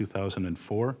Iraq since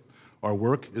 2004. Our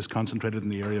work is concentrated in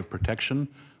the area of protection,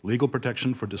 legal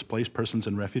protection for displaced persons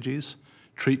and refugees,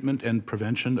 treatment and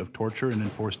prevention of torture and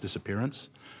enforced disappearance,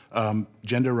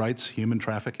 gender rights, human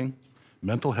trafficking,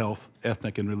 mental health,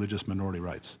 ethnic and religious minority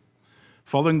rights.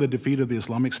 Following the defeat of the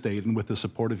Islamic State and with the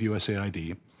support of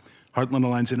USAID, Heartland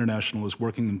Alliance International is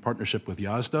working in partnership with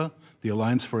YASDA, the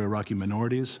Alliance for Iraqi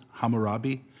Minorities,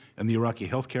 Hammurabi, and the Iraqi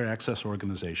Healthcare Access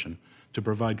Organization to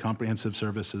provide comprehensive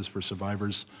services for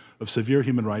survivors of severe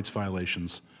human rights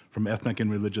violations from ethnic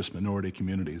and religious minority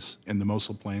communities in the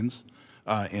Mosul Plains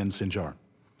and Sinjar.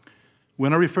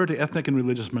 When I refer to ethnic and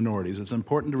religious minorities, it's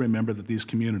important to remember that these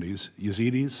communities,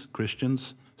 Yazidis,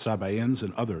 Christians, Sabaeans,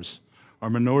 and others, are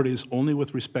minorities only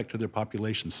with respect to their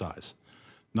population size,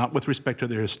 not with respect to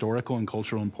their historical and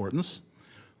cultural importance,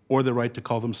 or the right to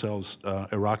call themselves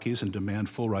Iraqis and demand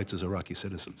full rights as Iraqi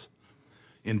citizens.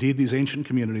 Indeed, these ancient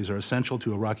communities are essential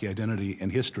to Iraqi identity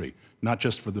and history, not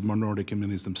just for the minority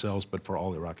communities themselves, but for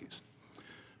all Iraqis.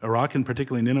 Iraq, and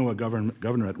particularly Nineveh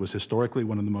Governorate, was historically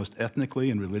one of the most ethnically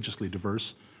and religiously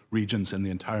diverse regions in the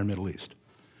entire Middle East.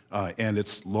 And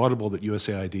it's laudable that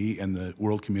USAID and the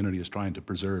world community is trying to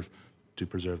preserve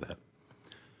that.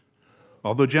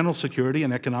 Although general security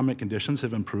and economic conditions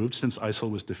have improved since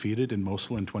ISIL was defeated in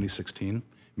Mosul in 2016,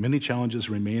 many challenges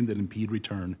remain that impede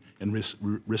return and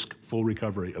risk full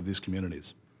recovery of these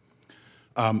communities.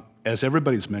 As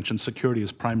everybody's mentioned, security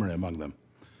is primary among them.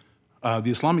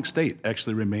 The Islamic State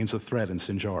actually remains a threat in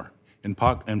Sinjar, in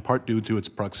part due to its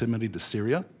proximity to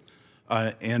Syria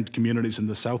and communities in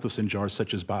the south of Sinjar,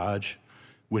 such as Ba'aj,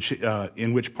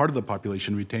 in which part of the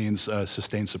population retains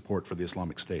sustained support for the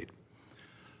Islamic State.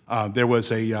 There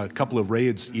was a couple of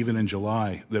raids, even in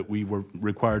July, that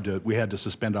we had to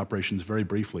suspend operations very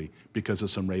briefly because of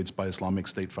some raids by Islamic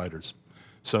State fighters.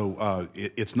 So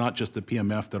it's not just the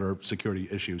PMF that are security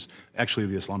issues. Actually,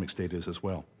 the Islamic State is as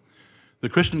well. The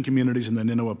Christian communities in the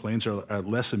Nineveh Plains are at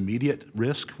less immediate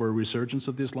risk for a resurgence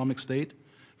of the Islamic State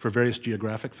for various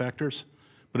geographic factors,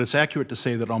 but it's accurate to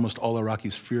say that almost all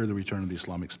Iraqis fear the return of the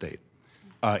Islamic State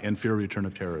and fear a return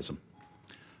of terrorism.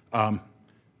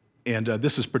 And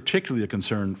this is particularly a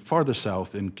concern farther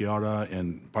south in Qiara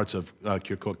and parts of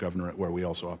Kirkuk Governorate, where we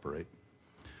also operate.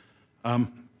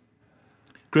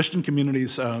 Christian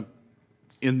communities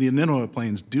in the Nineveh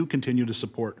Plains do continue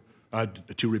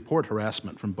to report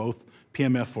harassment from both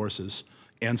PMF forces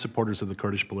and supporters of the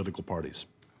Kurdish political parties,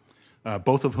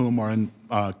 both of whom are in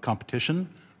competition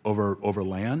over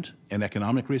land and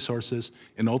economic resources,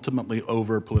 and ultimately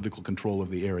over political control of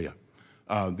the area.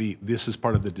 This is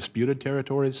part of the disputed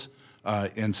territories,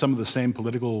 and some of the same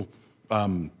political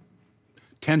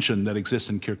tension that exists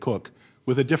in Kirkuk,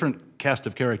 with a different cast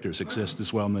of characters, exists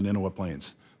as well in the Nineveh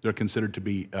Plains. They're considered to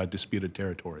be disputed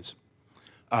territories.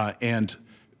 And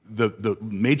the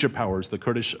major powers, the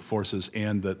Kurdish forces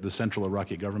and the central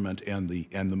Iraqi government and the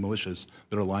militias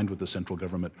that are aligned with the central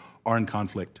government are in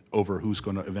conflict over who's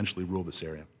going to eventually rule this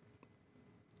area.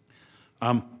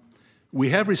 We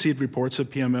have received reports of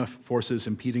PMF forces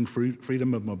impeding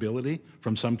freedom of mobility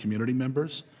from some community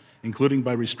members, including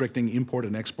by restricting import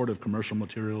and export of commercial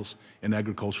materials and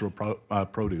agricultural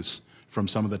produce from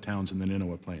some of the towns in the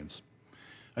Nineveh Plains.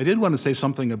 I did want to say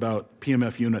something about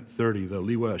PMF Unit 30, the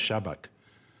Liwa Shabak.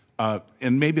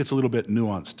 And maybe it's a little bit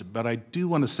nuanced, but I do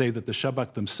want to say that the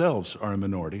Shabak themselves are a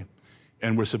minority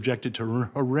and were subjected to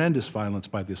horrendous violence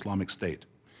by the Islamic State.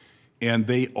 And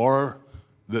they are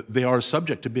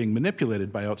subject to being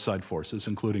manipulated by outside forces,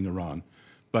 including Iran.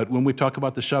 But when we talk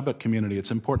about the Shabak community,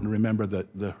 it's important to remember that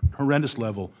the horrendous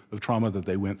level of trauma that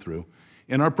they went through.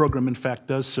 And our program, in fact,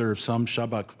 does serve some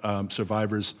Shabak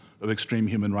survivors of extreme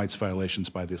human rights violations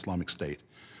by the Islamic State.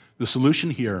 The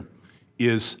solution here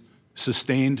is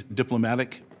sustained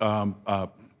diplomatic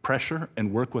pressure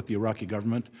and work with the Iraqi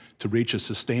government to reach a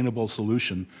sustainable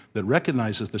solution that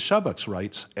recognizes the Shabak's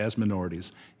rights as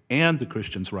minorities and the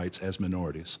Christians' rights as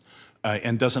minorities,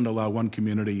 and doesn't allow one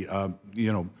community,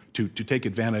 to take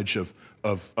advantage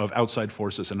of outside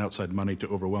forces and outside money to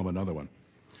overwhelm another one.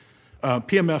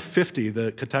 PMF 50,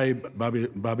 the Kataib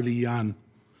Babiliyan,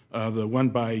 the one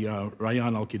by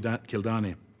Rayyan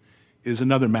al-Kildani, is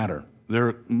another matter.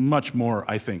 They're much more,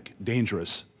 I think,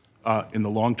 dangerous in the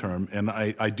long term, and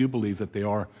I do believe that they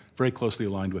are very closely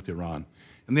aligned with Iran.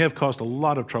 And they have caused a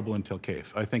lot of trouble in Tel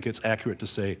Keif. I think it's accurate to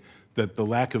say that the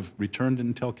lack of return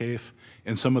in Tel Keif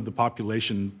and some of the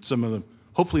population, some of the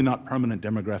hopefully not permanent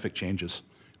demographic changes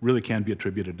really can be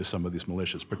attributed to some of these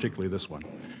militias, particularly this one.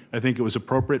 I think it was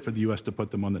appropriate for the U.S. to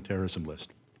put them on the terrorism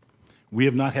list. We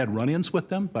have not had run-ins with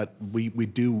them, but we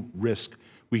do risk.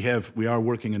 We are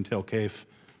working in Tel Keif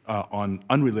on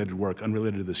unrelated work,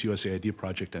 unrelated to this USAID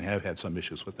project, and have had some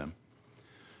issues with them.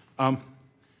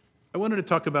 I wanted to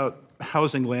talk about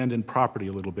housing, land, and property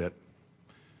a little bit.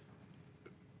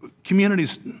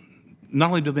 Communities, not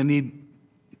only do they need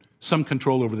some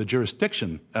control over the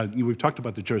jurisdiction, we've talked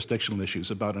about the jurisdictional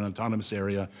issues, about an autonomous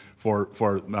area for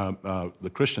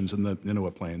the Christians in the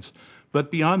Nineveh Plains,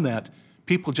 but beyond that,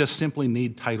 people just simply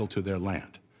need title to their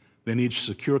land. They need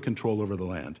secure control over the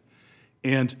land.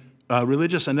 And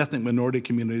religious and ethnic minority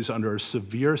communities are under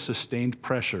severe sustained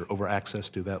pressure over access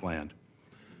to that land.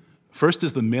 First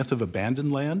is the myth of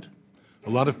abandoned land. A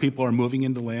lot of people are moving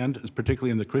into land, particularly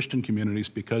in the Christian communities,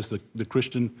 because the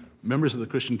members of the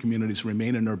Christian communities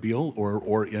remain in Erbil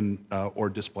or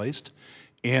displaced,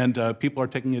 and people are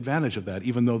taking advantage of that,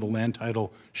 even though the land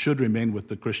title should remain with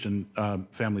the Christian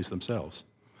families themselves.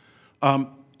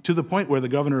 To the point where the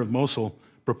governor of Mosul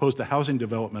proposed a housing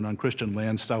development on Christian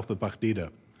land south of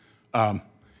Baghdida,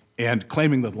 and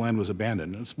claiming that the land was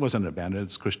abandoned. It wasn't abandoned,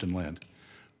 it's Christian land.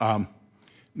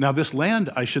 Now this land,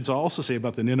 I should also say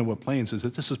about the Nineveh Plains, is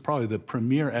that this is probably the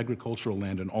premier agricultural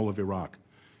land in all of Iraq.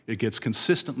 It gets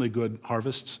consistently good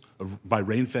harvests by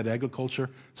rain-fed agriculture.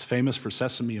 It's famous for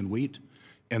sesame and wheat.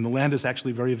 And the land is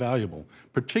actually very valuable,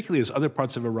 particularly as other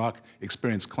parts of Iraq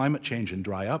experience climate change and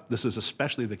dry up. This is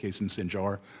especially the case in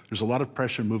Sinjar. There's a lot of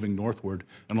pressure moving northward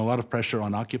and a lot of pressure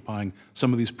on occupying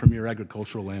some of these premier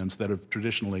agricultural lands that have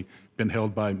traditionally been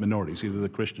held by minorities, either the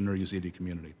Christian or Yazidi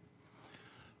community.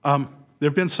 There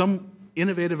have been some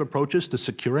innovative approaches to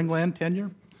securing land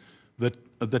tenure. The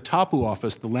TAPU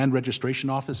office, the Land Registration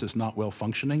Office, is not well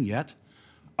functioning yet,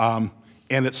 and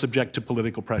it's subject to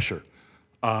political pressure.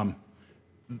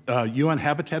 UN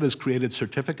Habitat has created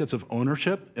certificates of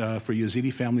ownership for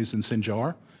Yazidi families in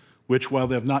Sinjar, which, while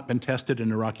they have not been tested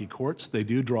in Iraqi courts, they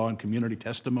do draw on community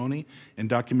testimony and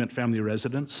document family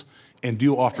residence, and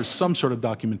do offer some sort of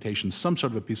documentation, some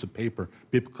sort of a piece of paper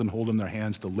people can hold in their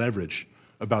hands to leverage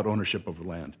about ownership of the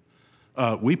land.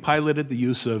 We piloted the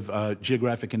use of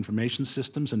geographic information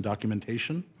systems and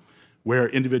documentation, where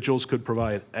individuals could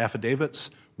provide affidavits,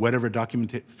 whatever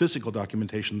physical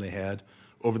documentation they had,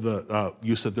 over the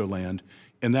use of their land,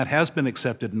 and that has been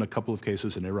accepted in a couple of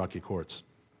cases in Iraqi courts.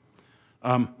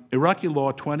 Iraqi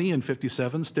law 20 and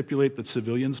 57 stipulate that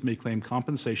civilians may claim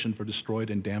compensation for destroyed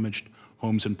and damaged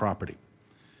homes and property.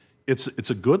 It's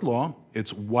a good law.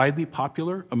 It's widely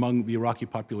popular among the Iraqi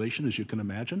population, as you can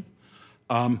imagine.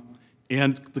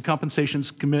 And the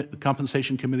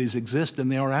compensation committees exist,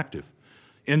 and they are active.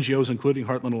 NGOs, including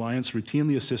Heartland Alliance,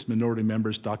 routinely assist minority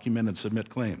members document and submit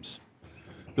claims.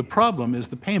 The problem is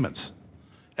the payments.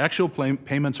 Actual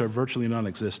payments are virtually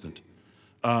non-existent.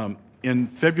 In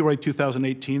February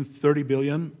 2018, $30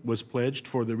 billion was pledged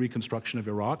for the reconstruction of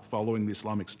Iraq following the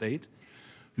Islamic State.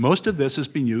 Most of this has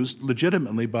been used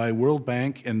legitimately by World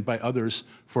Bank and by others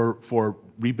for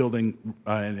rebuilding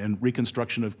and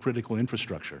reconstruction of critical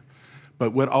infrastructure.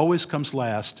 But what always comes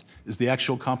last is the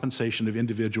actual compensation of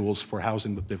individuals for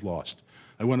housing that they've lost.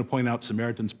 I want to point out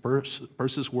Samaritan's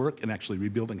Purse's work in actually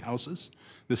rebuilding houses.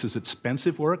 This is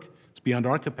expensive work. It's beyond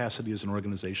our capacity as an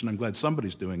organization. I'm glad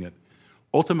somebody's doing it.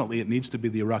 Ultimately, it needs to be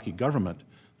the Iraqi government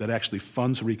that actually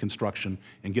funds reconstruction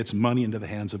and gets money into the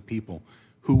hands of people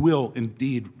who will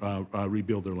indeed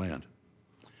rebuild their land.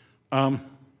 I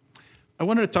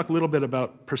wanted to talk a little bit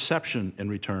about perception in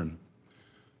return.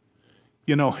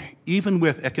 You know, even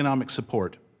with economic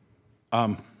support,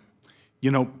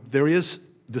 you know, there is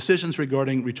decisions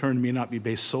regarding return may not be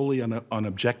based solely on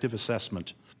objective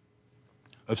assessment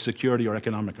of security or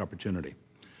economic opportunity.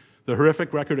 The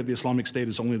horrific record of the Islamic State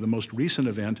is only the most recent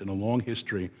event in a long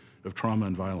history of trauma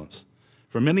and violence.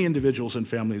 For many individuals and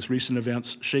families, recent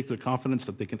events shake their confidence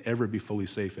that they can ever be fully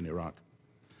safe in Iraq.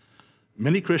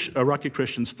 Many Iraqi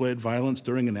Christians fled violence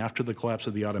during and after the collapse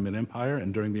of the Ottoman Empire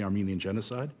and during the Armenian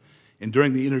Genocide. And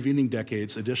during the intervening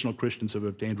decades, additional Christians have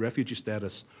obtained refugee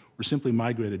status or simply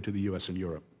migrated to the US and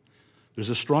Europe. There's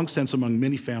a strong sense among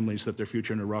many families that their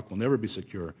future in Iraq will never be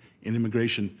secure, and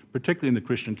immigration, particularly in the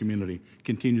Christian community,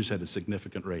 continues at a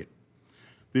significant rate.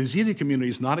 The Yazidi community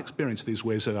has not experienced these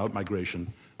waves of outmigration,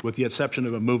 with the exception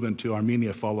of a movement to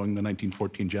Armenia following the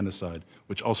 1914 genocide,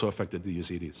 which also affected the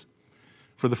Yazidis.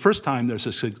 For the first time, there's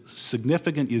a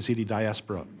significant Yazidi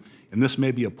diaspora, and this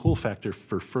may be a pull factor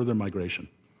for further migration.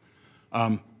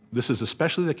 This is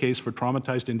especially the case for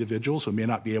traumatized individuals who may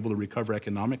not be able to recover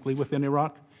economically within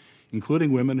Iraq,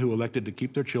 including women who elected to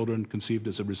keep their children conceived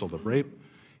as a result of rape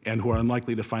and who are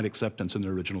unlikely to find acceptance in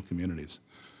their original communities.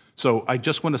 So I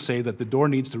just want to say that the door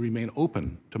needs to remain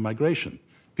open to migration.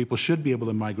 People should be able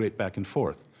to migrate back and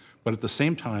forth. But at the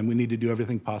same time, we need to do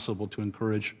everything possible to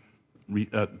encourage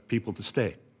people to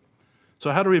stay.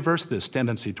 So how to reverse this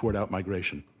tendency toward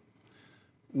outmigration?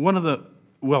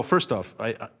 Well, first off,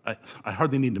 I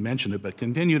hardly need to mention it, but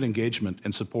continued engagement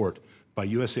and support by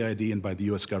USAID and by the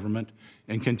US government,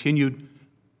 and continued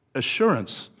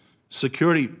assurance,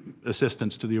 security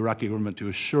assistance to the Iraqi government to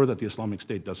assure that the Islamic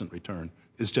State doesn't return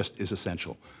is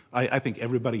essential. I think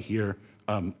everybody here,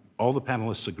 all the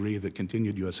panelists agree that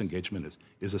continued US engagement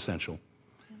is essential.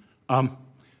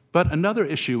 But another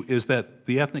issue is that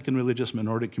the ethnic and religious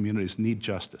minority communities need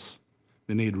justice.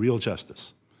 They need real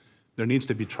justice. There needs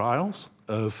to be trials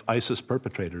of ISIS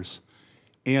perpetrators.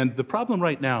 And the problem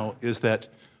right now is that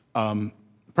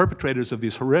perpetrators of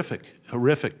these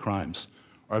horrific crimes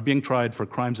are being tried for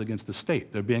crimes against the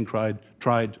state. They're being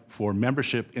tried for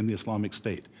membership in the Islamic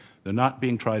State. They're not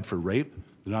being tried for rape.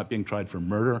 They're not being tried for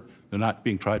murder. They're not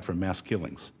being tried for mass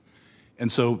killings.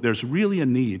 And so there's really a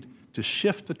need to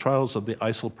shift the trials of the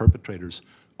ISIL perpetrators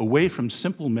away from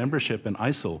simple membership in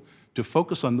ISIL to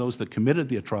focus on those that committed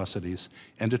the atrocities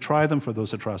and to try them for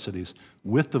those atrocities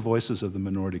with the voices of the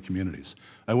minority communities.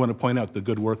 I want to point out the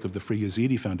good work of the Free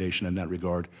Yazidi Foundation in that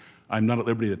regard. I'm not at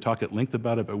liberty to talk at length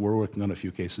about it, but we're working on a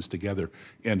few cases together.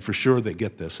 And for sure they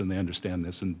get this and they understand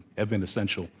this and have been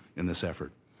essential in this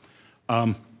effort.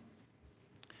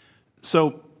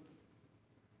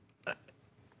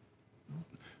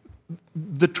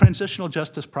 The transitional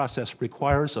justice process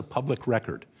requires a public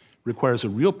record, requires a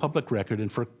real public record,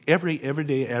 and for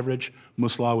everyday average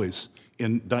Muslawis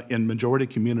in majority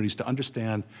communities to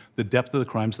understand the depth of the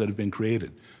crimes that have been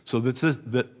created. So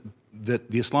that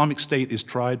the Islamic State is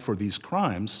tried for these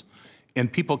crimes,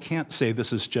 and people can't say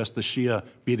this is just the Shia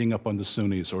beating up on the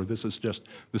Sunnis, or this is just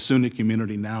the Sunni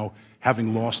community now,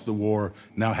 having lost the war,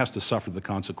 now has to suffer the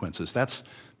consequences. That's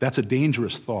a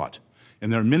dangerous thought.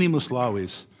 And there are many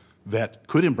Muslawis that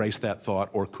could embrace that thought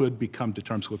or could come to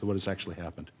terms with what has actually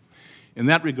happened. In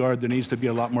that regard, there needs to be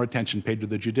a lot more attention paid to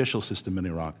the judicial system in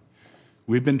Iraq.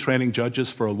 We've been training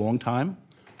judges for a long time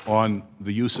on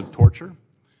the use of torture,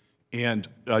 and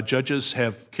judges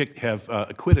have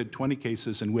acquitted 20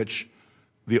 cases in which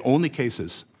the only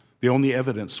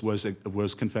evidence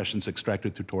was confessions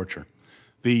extracted through torture.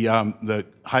 The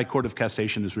High Court of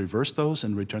Cassation has reversed those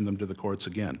and returned them to the courts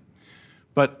again.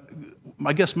 But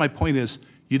I guess my point is,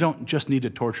 you don't just need to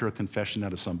torture a confession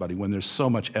out of somebody when there's so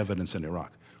much evidence in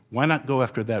Iraq. Why not go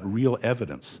after that real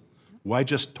evidence? Why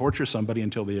just torture somebody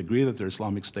until they agree that they're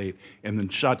Islamic State and then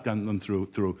shotgun them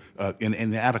through an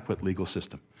inadequate legal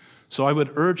system? So I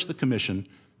would urge the Commission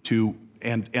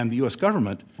and the US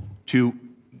government to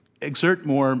exert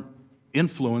more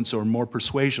influence or more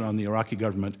persuasion on the Iraqi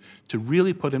government to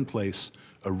really put in place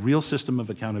a real system of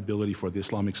accountability for the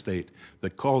Islamic State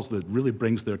that really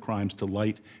brings their crimes to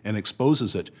light and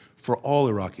exposes it for all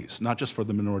Iraqis, not just for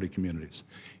the minority communities.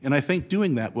 And I think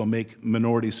doing that will make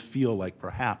minorities feel like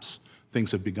perhaps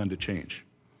things have begun to change.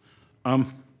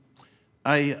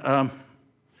 I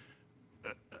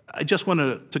just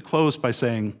wanted to close by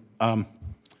saying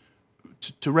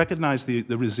to recognize the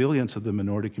resilience of the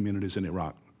minority communities in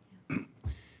Iraq.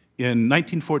 In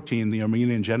 1914, the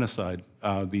Armenian genocide,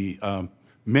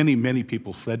 many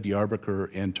people fled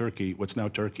Diyarbakir and Turkey, what's now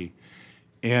Turkey,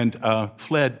 and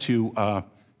fled to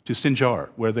Sinjar,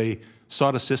 where they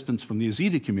sought assistance from the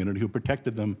Yazidi community who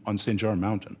protected them on Sinjar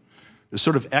Mountain. There's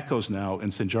sort of echoes now in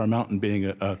Sinjar Mountain being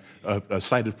a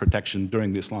site of protection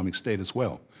during the Islamic State as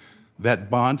well. That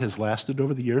bond has lasted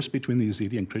over the years between the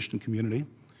Yazidi and Christian community.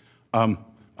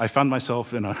 I found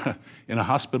myself in a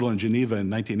hospital in Geneva in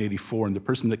 1984, and the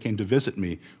person that came to visit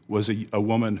me was a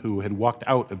woman who had walked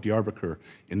out of Diyarbakir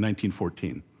in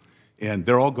 1914. And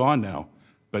they're all gone now.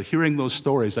 But hearing those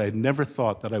stories, I had never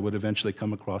thought that I would eventually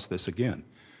come across this again.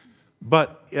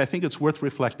 But I think it's worth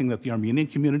reflecting that the Armenian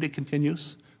community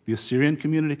continues, the Assyrian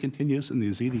community continues, and the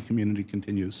Yazidi community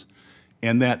continues,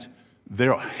 and that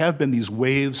there have been these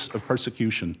waves of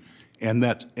persecution, and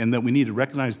that we need to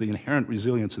recognize the inherent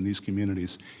resilience in these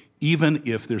communities, even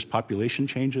if there's population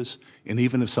changes, and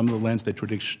even if some of the lands they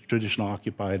traditionally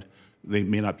occupied, they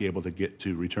may not be able to get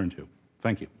to return to.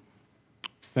 Thank you.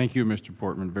 Thank you, Mr.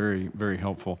 Portman. Very, very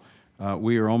helpful.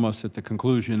 We are almost at the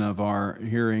conclusion of our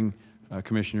hearing.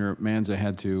 Commissioner Manchin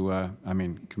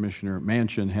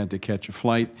had to catch a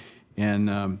flight,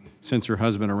 and since her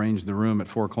husband arranged the room at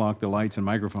 4 o'clock, the lights and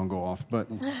microphone go off. But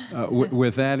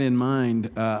with that in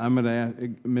mind, I'm going to ask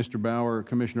Mr. Bauer.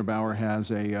 Commissioner Bauer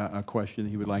has a question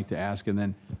he would like to ask, and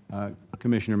then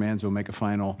Commissioner Manchin will make a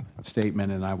final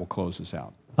statement, and I will close this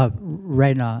out.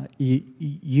 Raina,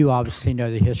 you obviously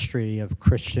know the history of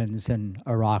Christians in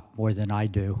Iraq more than I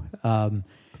do.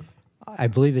 I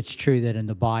believe it's true that in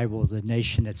the Bible, the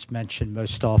nation that's mentioned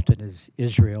most often is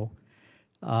Israel.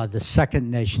 The second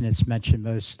nation that's mentioned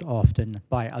most often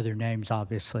by other names,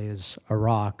 obviously, is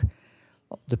Iraq.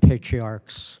 The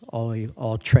patriarchs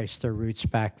all trace their roots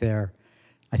back there.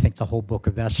 I think the whole book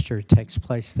of Esther takes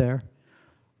place there.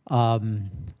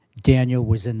 Daniel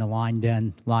was in the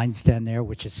lion's den there,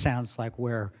 which it sounds like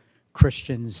where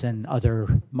Christians and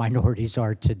other minorities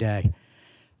are today.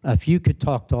 If you could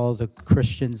talk to all the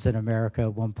Christians in America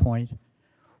at one point,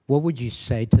 what would you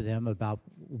say to them about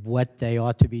what they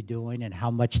ought to be doing and how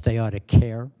much they ought to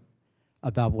care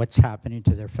about what's happening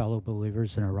to their fellow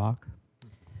believers in Iraq?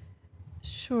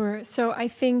 Sure. So I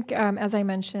think, as I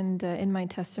mentioned in my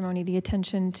testimony, the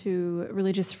attention to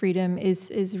religious freedom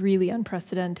is really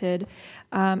unprecedented.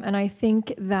 And I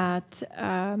think that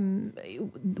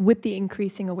with the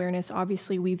increasing awareness,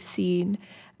 obviously we've seen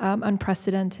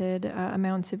unprecedented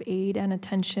amounts of aid and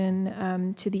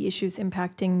attention to the issues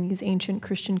impacting these ancient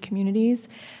Christian communities.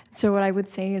 So what I would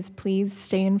say is please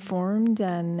stay informed.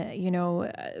 And, you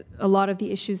know, a lot of the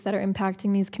issues that are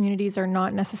impacting these communities are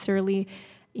not necessarily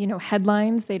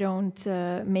headlines. They don't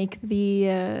make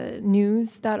the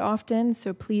news that often.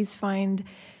 So please find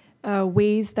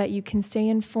ways that you can stay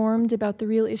informed about the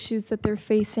real issues that they're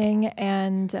facing,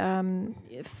 and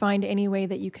find any way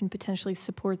that you can potentially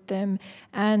support them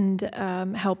and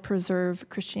help preserve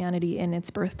Christianity in its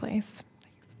birthplace.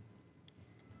 Thanks.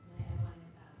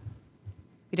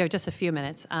 We do have just a few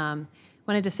minutes.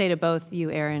 Wanted to say to both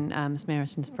you, Aaron, Ms.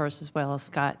 Marison first, as well as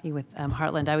Scott, you with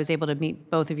Heartland, I was able to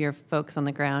meet both of your folks on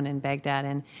the ground in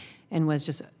Baghdad and was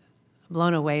just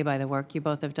blown away by the work you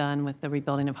both have done with the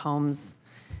rebuilding of homes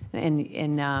and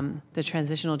the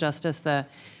transitional justice, the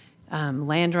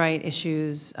land right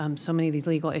issues, so many of these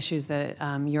legal issues that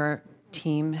your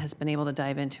team has been able to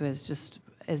dive into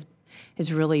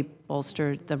has really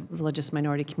bolstered the religious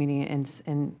minority community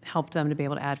and helped them to be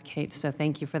able to advocate. So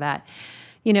thank you for that.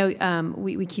 You know,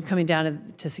 we keep coming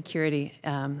down to security.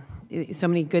 So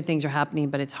many good things are happening,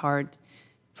 but it's hard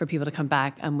for people to come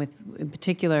back. In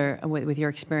particular, with your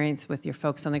experience with your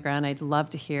folks on the ground, I'd love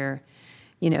to hear,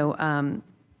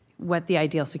 what the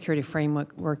ideal security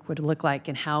framework would look like,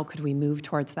 and how could we move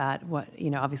towards that?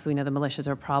 Obviously we know the militias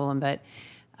are a problem, but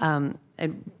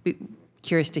I'd be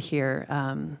curious to hear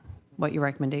what your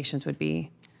recommendations would be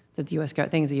that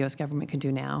things the U.S. government could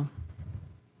do now.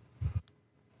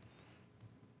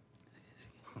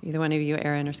 Either one of you,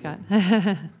 Aaron or Scott.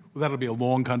 Well, that'll be a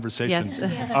long conversation,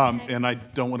 yes. And I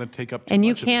don't want to take up too and much.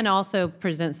 You can also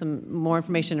present some more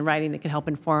information in writing that could help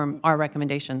inform our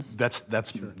recommendations. That's.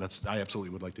 I absolutely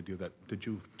would like to do that. Did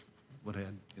you want to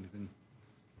add anything?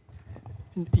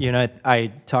 You know,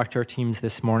 I talked to our teams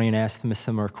this morning and asked them a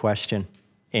similar question.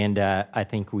 and I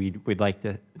think we'd like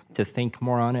to think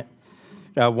more on it.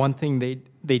 One thing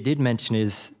they did mention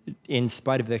is, in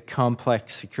spite of the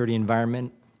complex security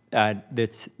environment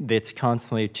that's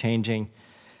constantly changing,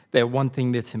 that one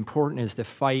thing that's important is the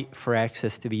fight for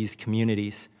access to these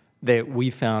communities. That we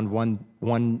found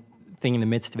one thing in the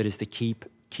midst of it is to keep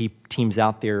teams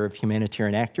out there of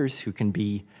humanitarian actors who can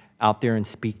be out there and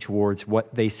speak towards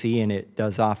what they see, and it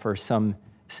does offer some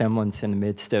semblance in the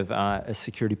midst of a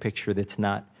security picture that's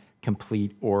not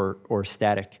complete or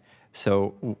static.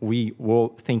 So we will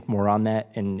think more on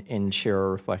that and share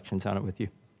our reflections on it with you.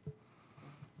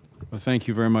 Well, thank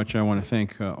you very much. I want to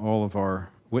thank all of our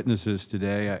witnesses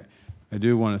today. I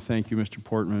do want to thank you, Mr.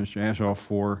 Portman, Mr. Ashoff,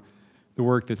 for the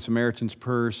work that Samaritan's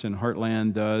Purse and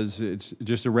Heartland does. It's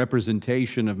just a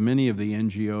representation of many of the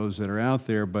NGOs that are out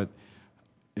there, but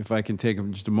if I can take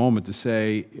just a moment to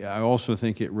say, I also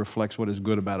think it reflects what is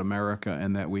good about America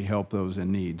and that we help those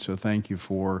in need. So thank you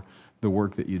for the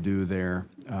work that you do there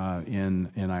in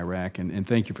Iraq, and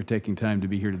thank you for taking time to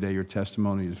be here today. Your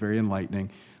testimony is very enlightening.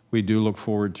 We do look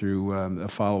forward to a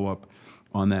follow-up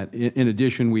on that. In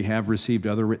addition, we have received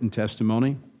other written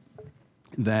testimony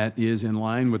that is in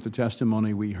line with the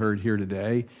testimony we heard here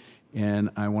today, and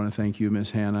I want to thank you,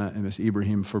 Ms. Hanna and Ms.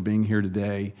 Ibrahim, for being here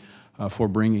today, for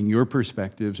bringing your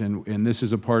perspectives, and this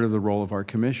is a part of the role of our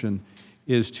commission,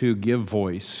 is to give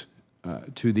voice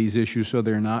to these issues so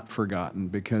they're not forgotten,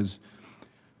 because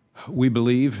we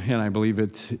believe, and I believe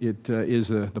it is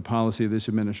the policy of this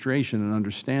administration, and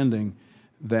understanding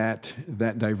that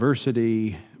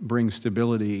diversity brings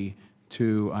stability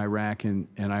to Iraq, and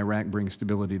Iraq brings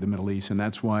stability to the Middle East, and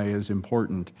that's why it is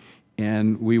important,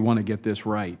 and we want to get this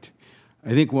right. I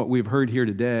think what we've heard here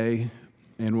today,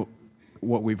 and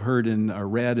what we've heard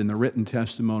read in the written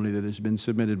testimony that has been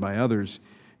submitted by others,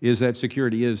 is that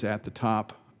security is at the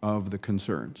top of the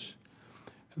concerns,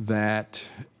 that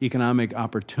economic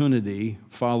opportunity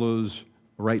follows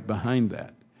right behind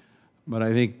that. But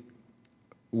I think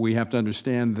we have to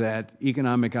understand that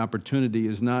economic opportunity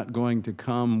is not going to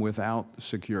come without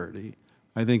security.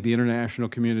 I think the international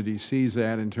community sees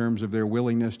that in terms of their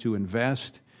willingness to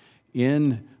invest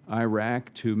in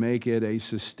Iraq to make it a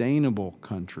sustainable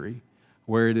country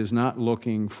where it is not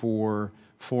looking for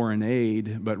foreign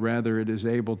aid, but rather it is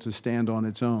able to stand on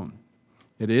its own.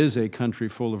 It is a country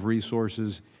full of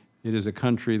resources. It is a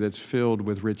country that's filled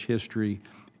with rich history,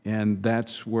 and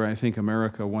that's where I think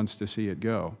America wants to see it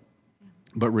go.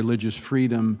 But religious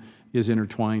freedom is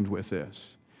intertwined with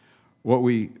this. What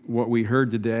we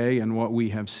heard today and what we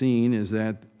have seen is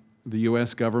that the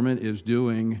U.S. government is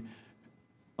doing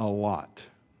a lot.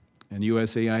 And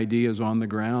USAID is on the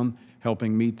ground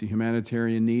helping meet the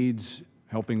humanitarian needs,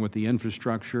 helping with the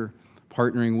infrastructure,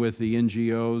 partnering with the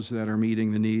NGOs that are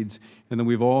meeting the needs. And then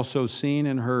we've also seen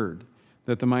and heard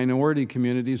that the minority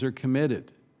communities are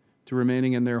committed to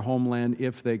remaining in their homeland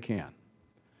if they can.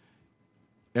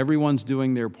 Everyone's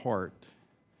doing their part.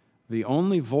 The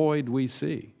only void we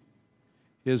see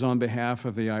is on behalf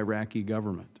of the Iraqi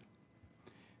government.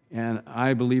 And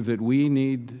I believe that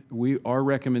our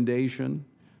recommendation,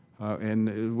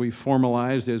 and we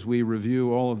formalized as we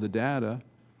review all of the data,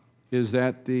 is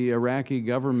that the Iraqi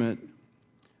government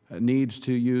needs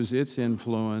to use its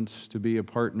influence to be a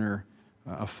partner,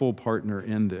 a full partner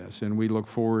in this. And we look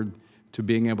forward to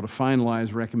being able to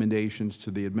finalize recommendations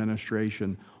to the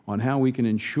administration on how we can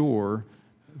ensure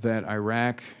that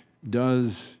Iraq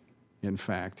does, in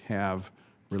fact, have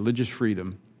religious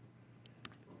freedom,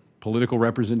 political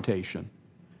representation,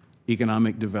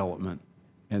 economic development,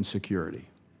 and security.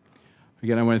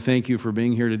 Again, I want to thank you for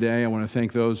being here today. I want to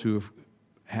thank those who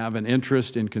have an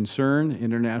interest and concern in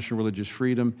international religious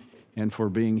freedom and for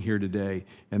being here today.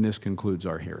 And this concludes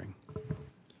our hearing.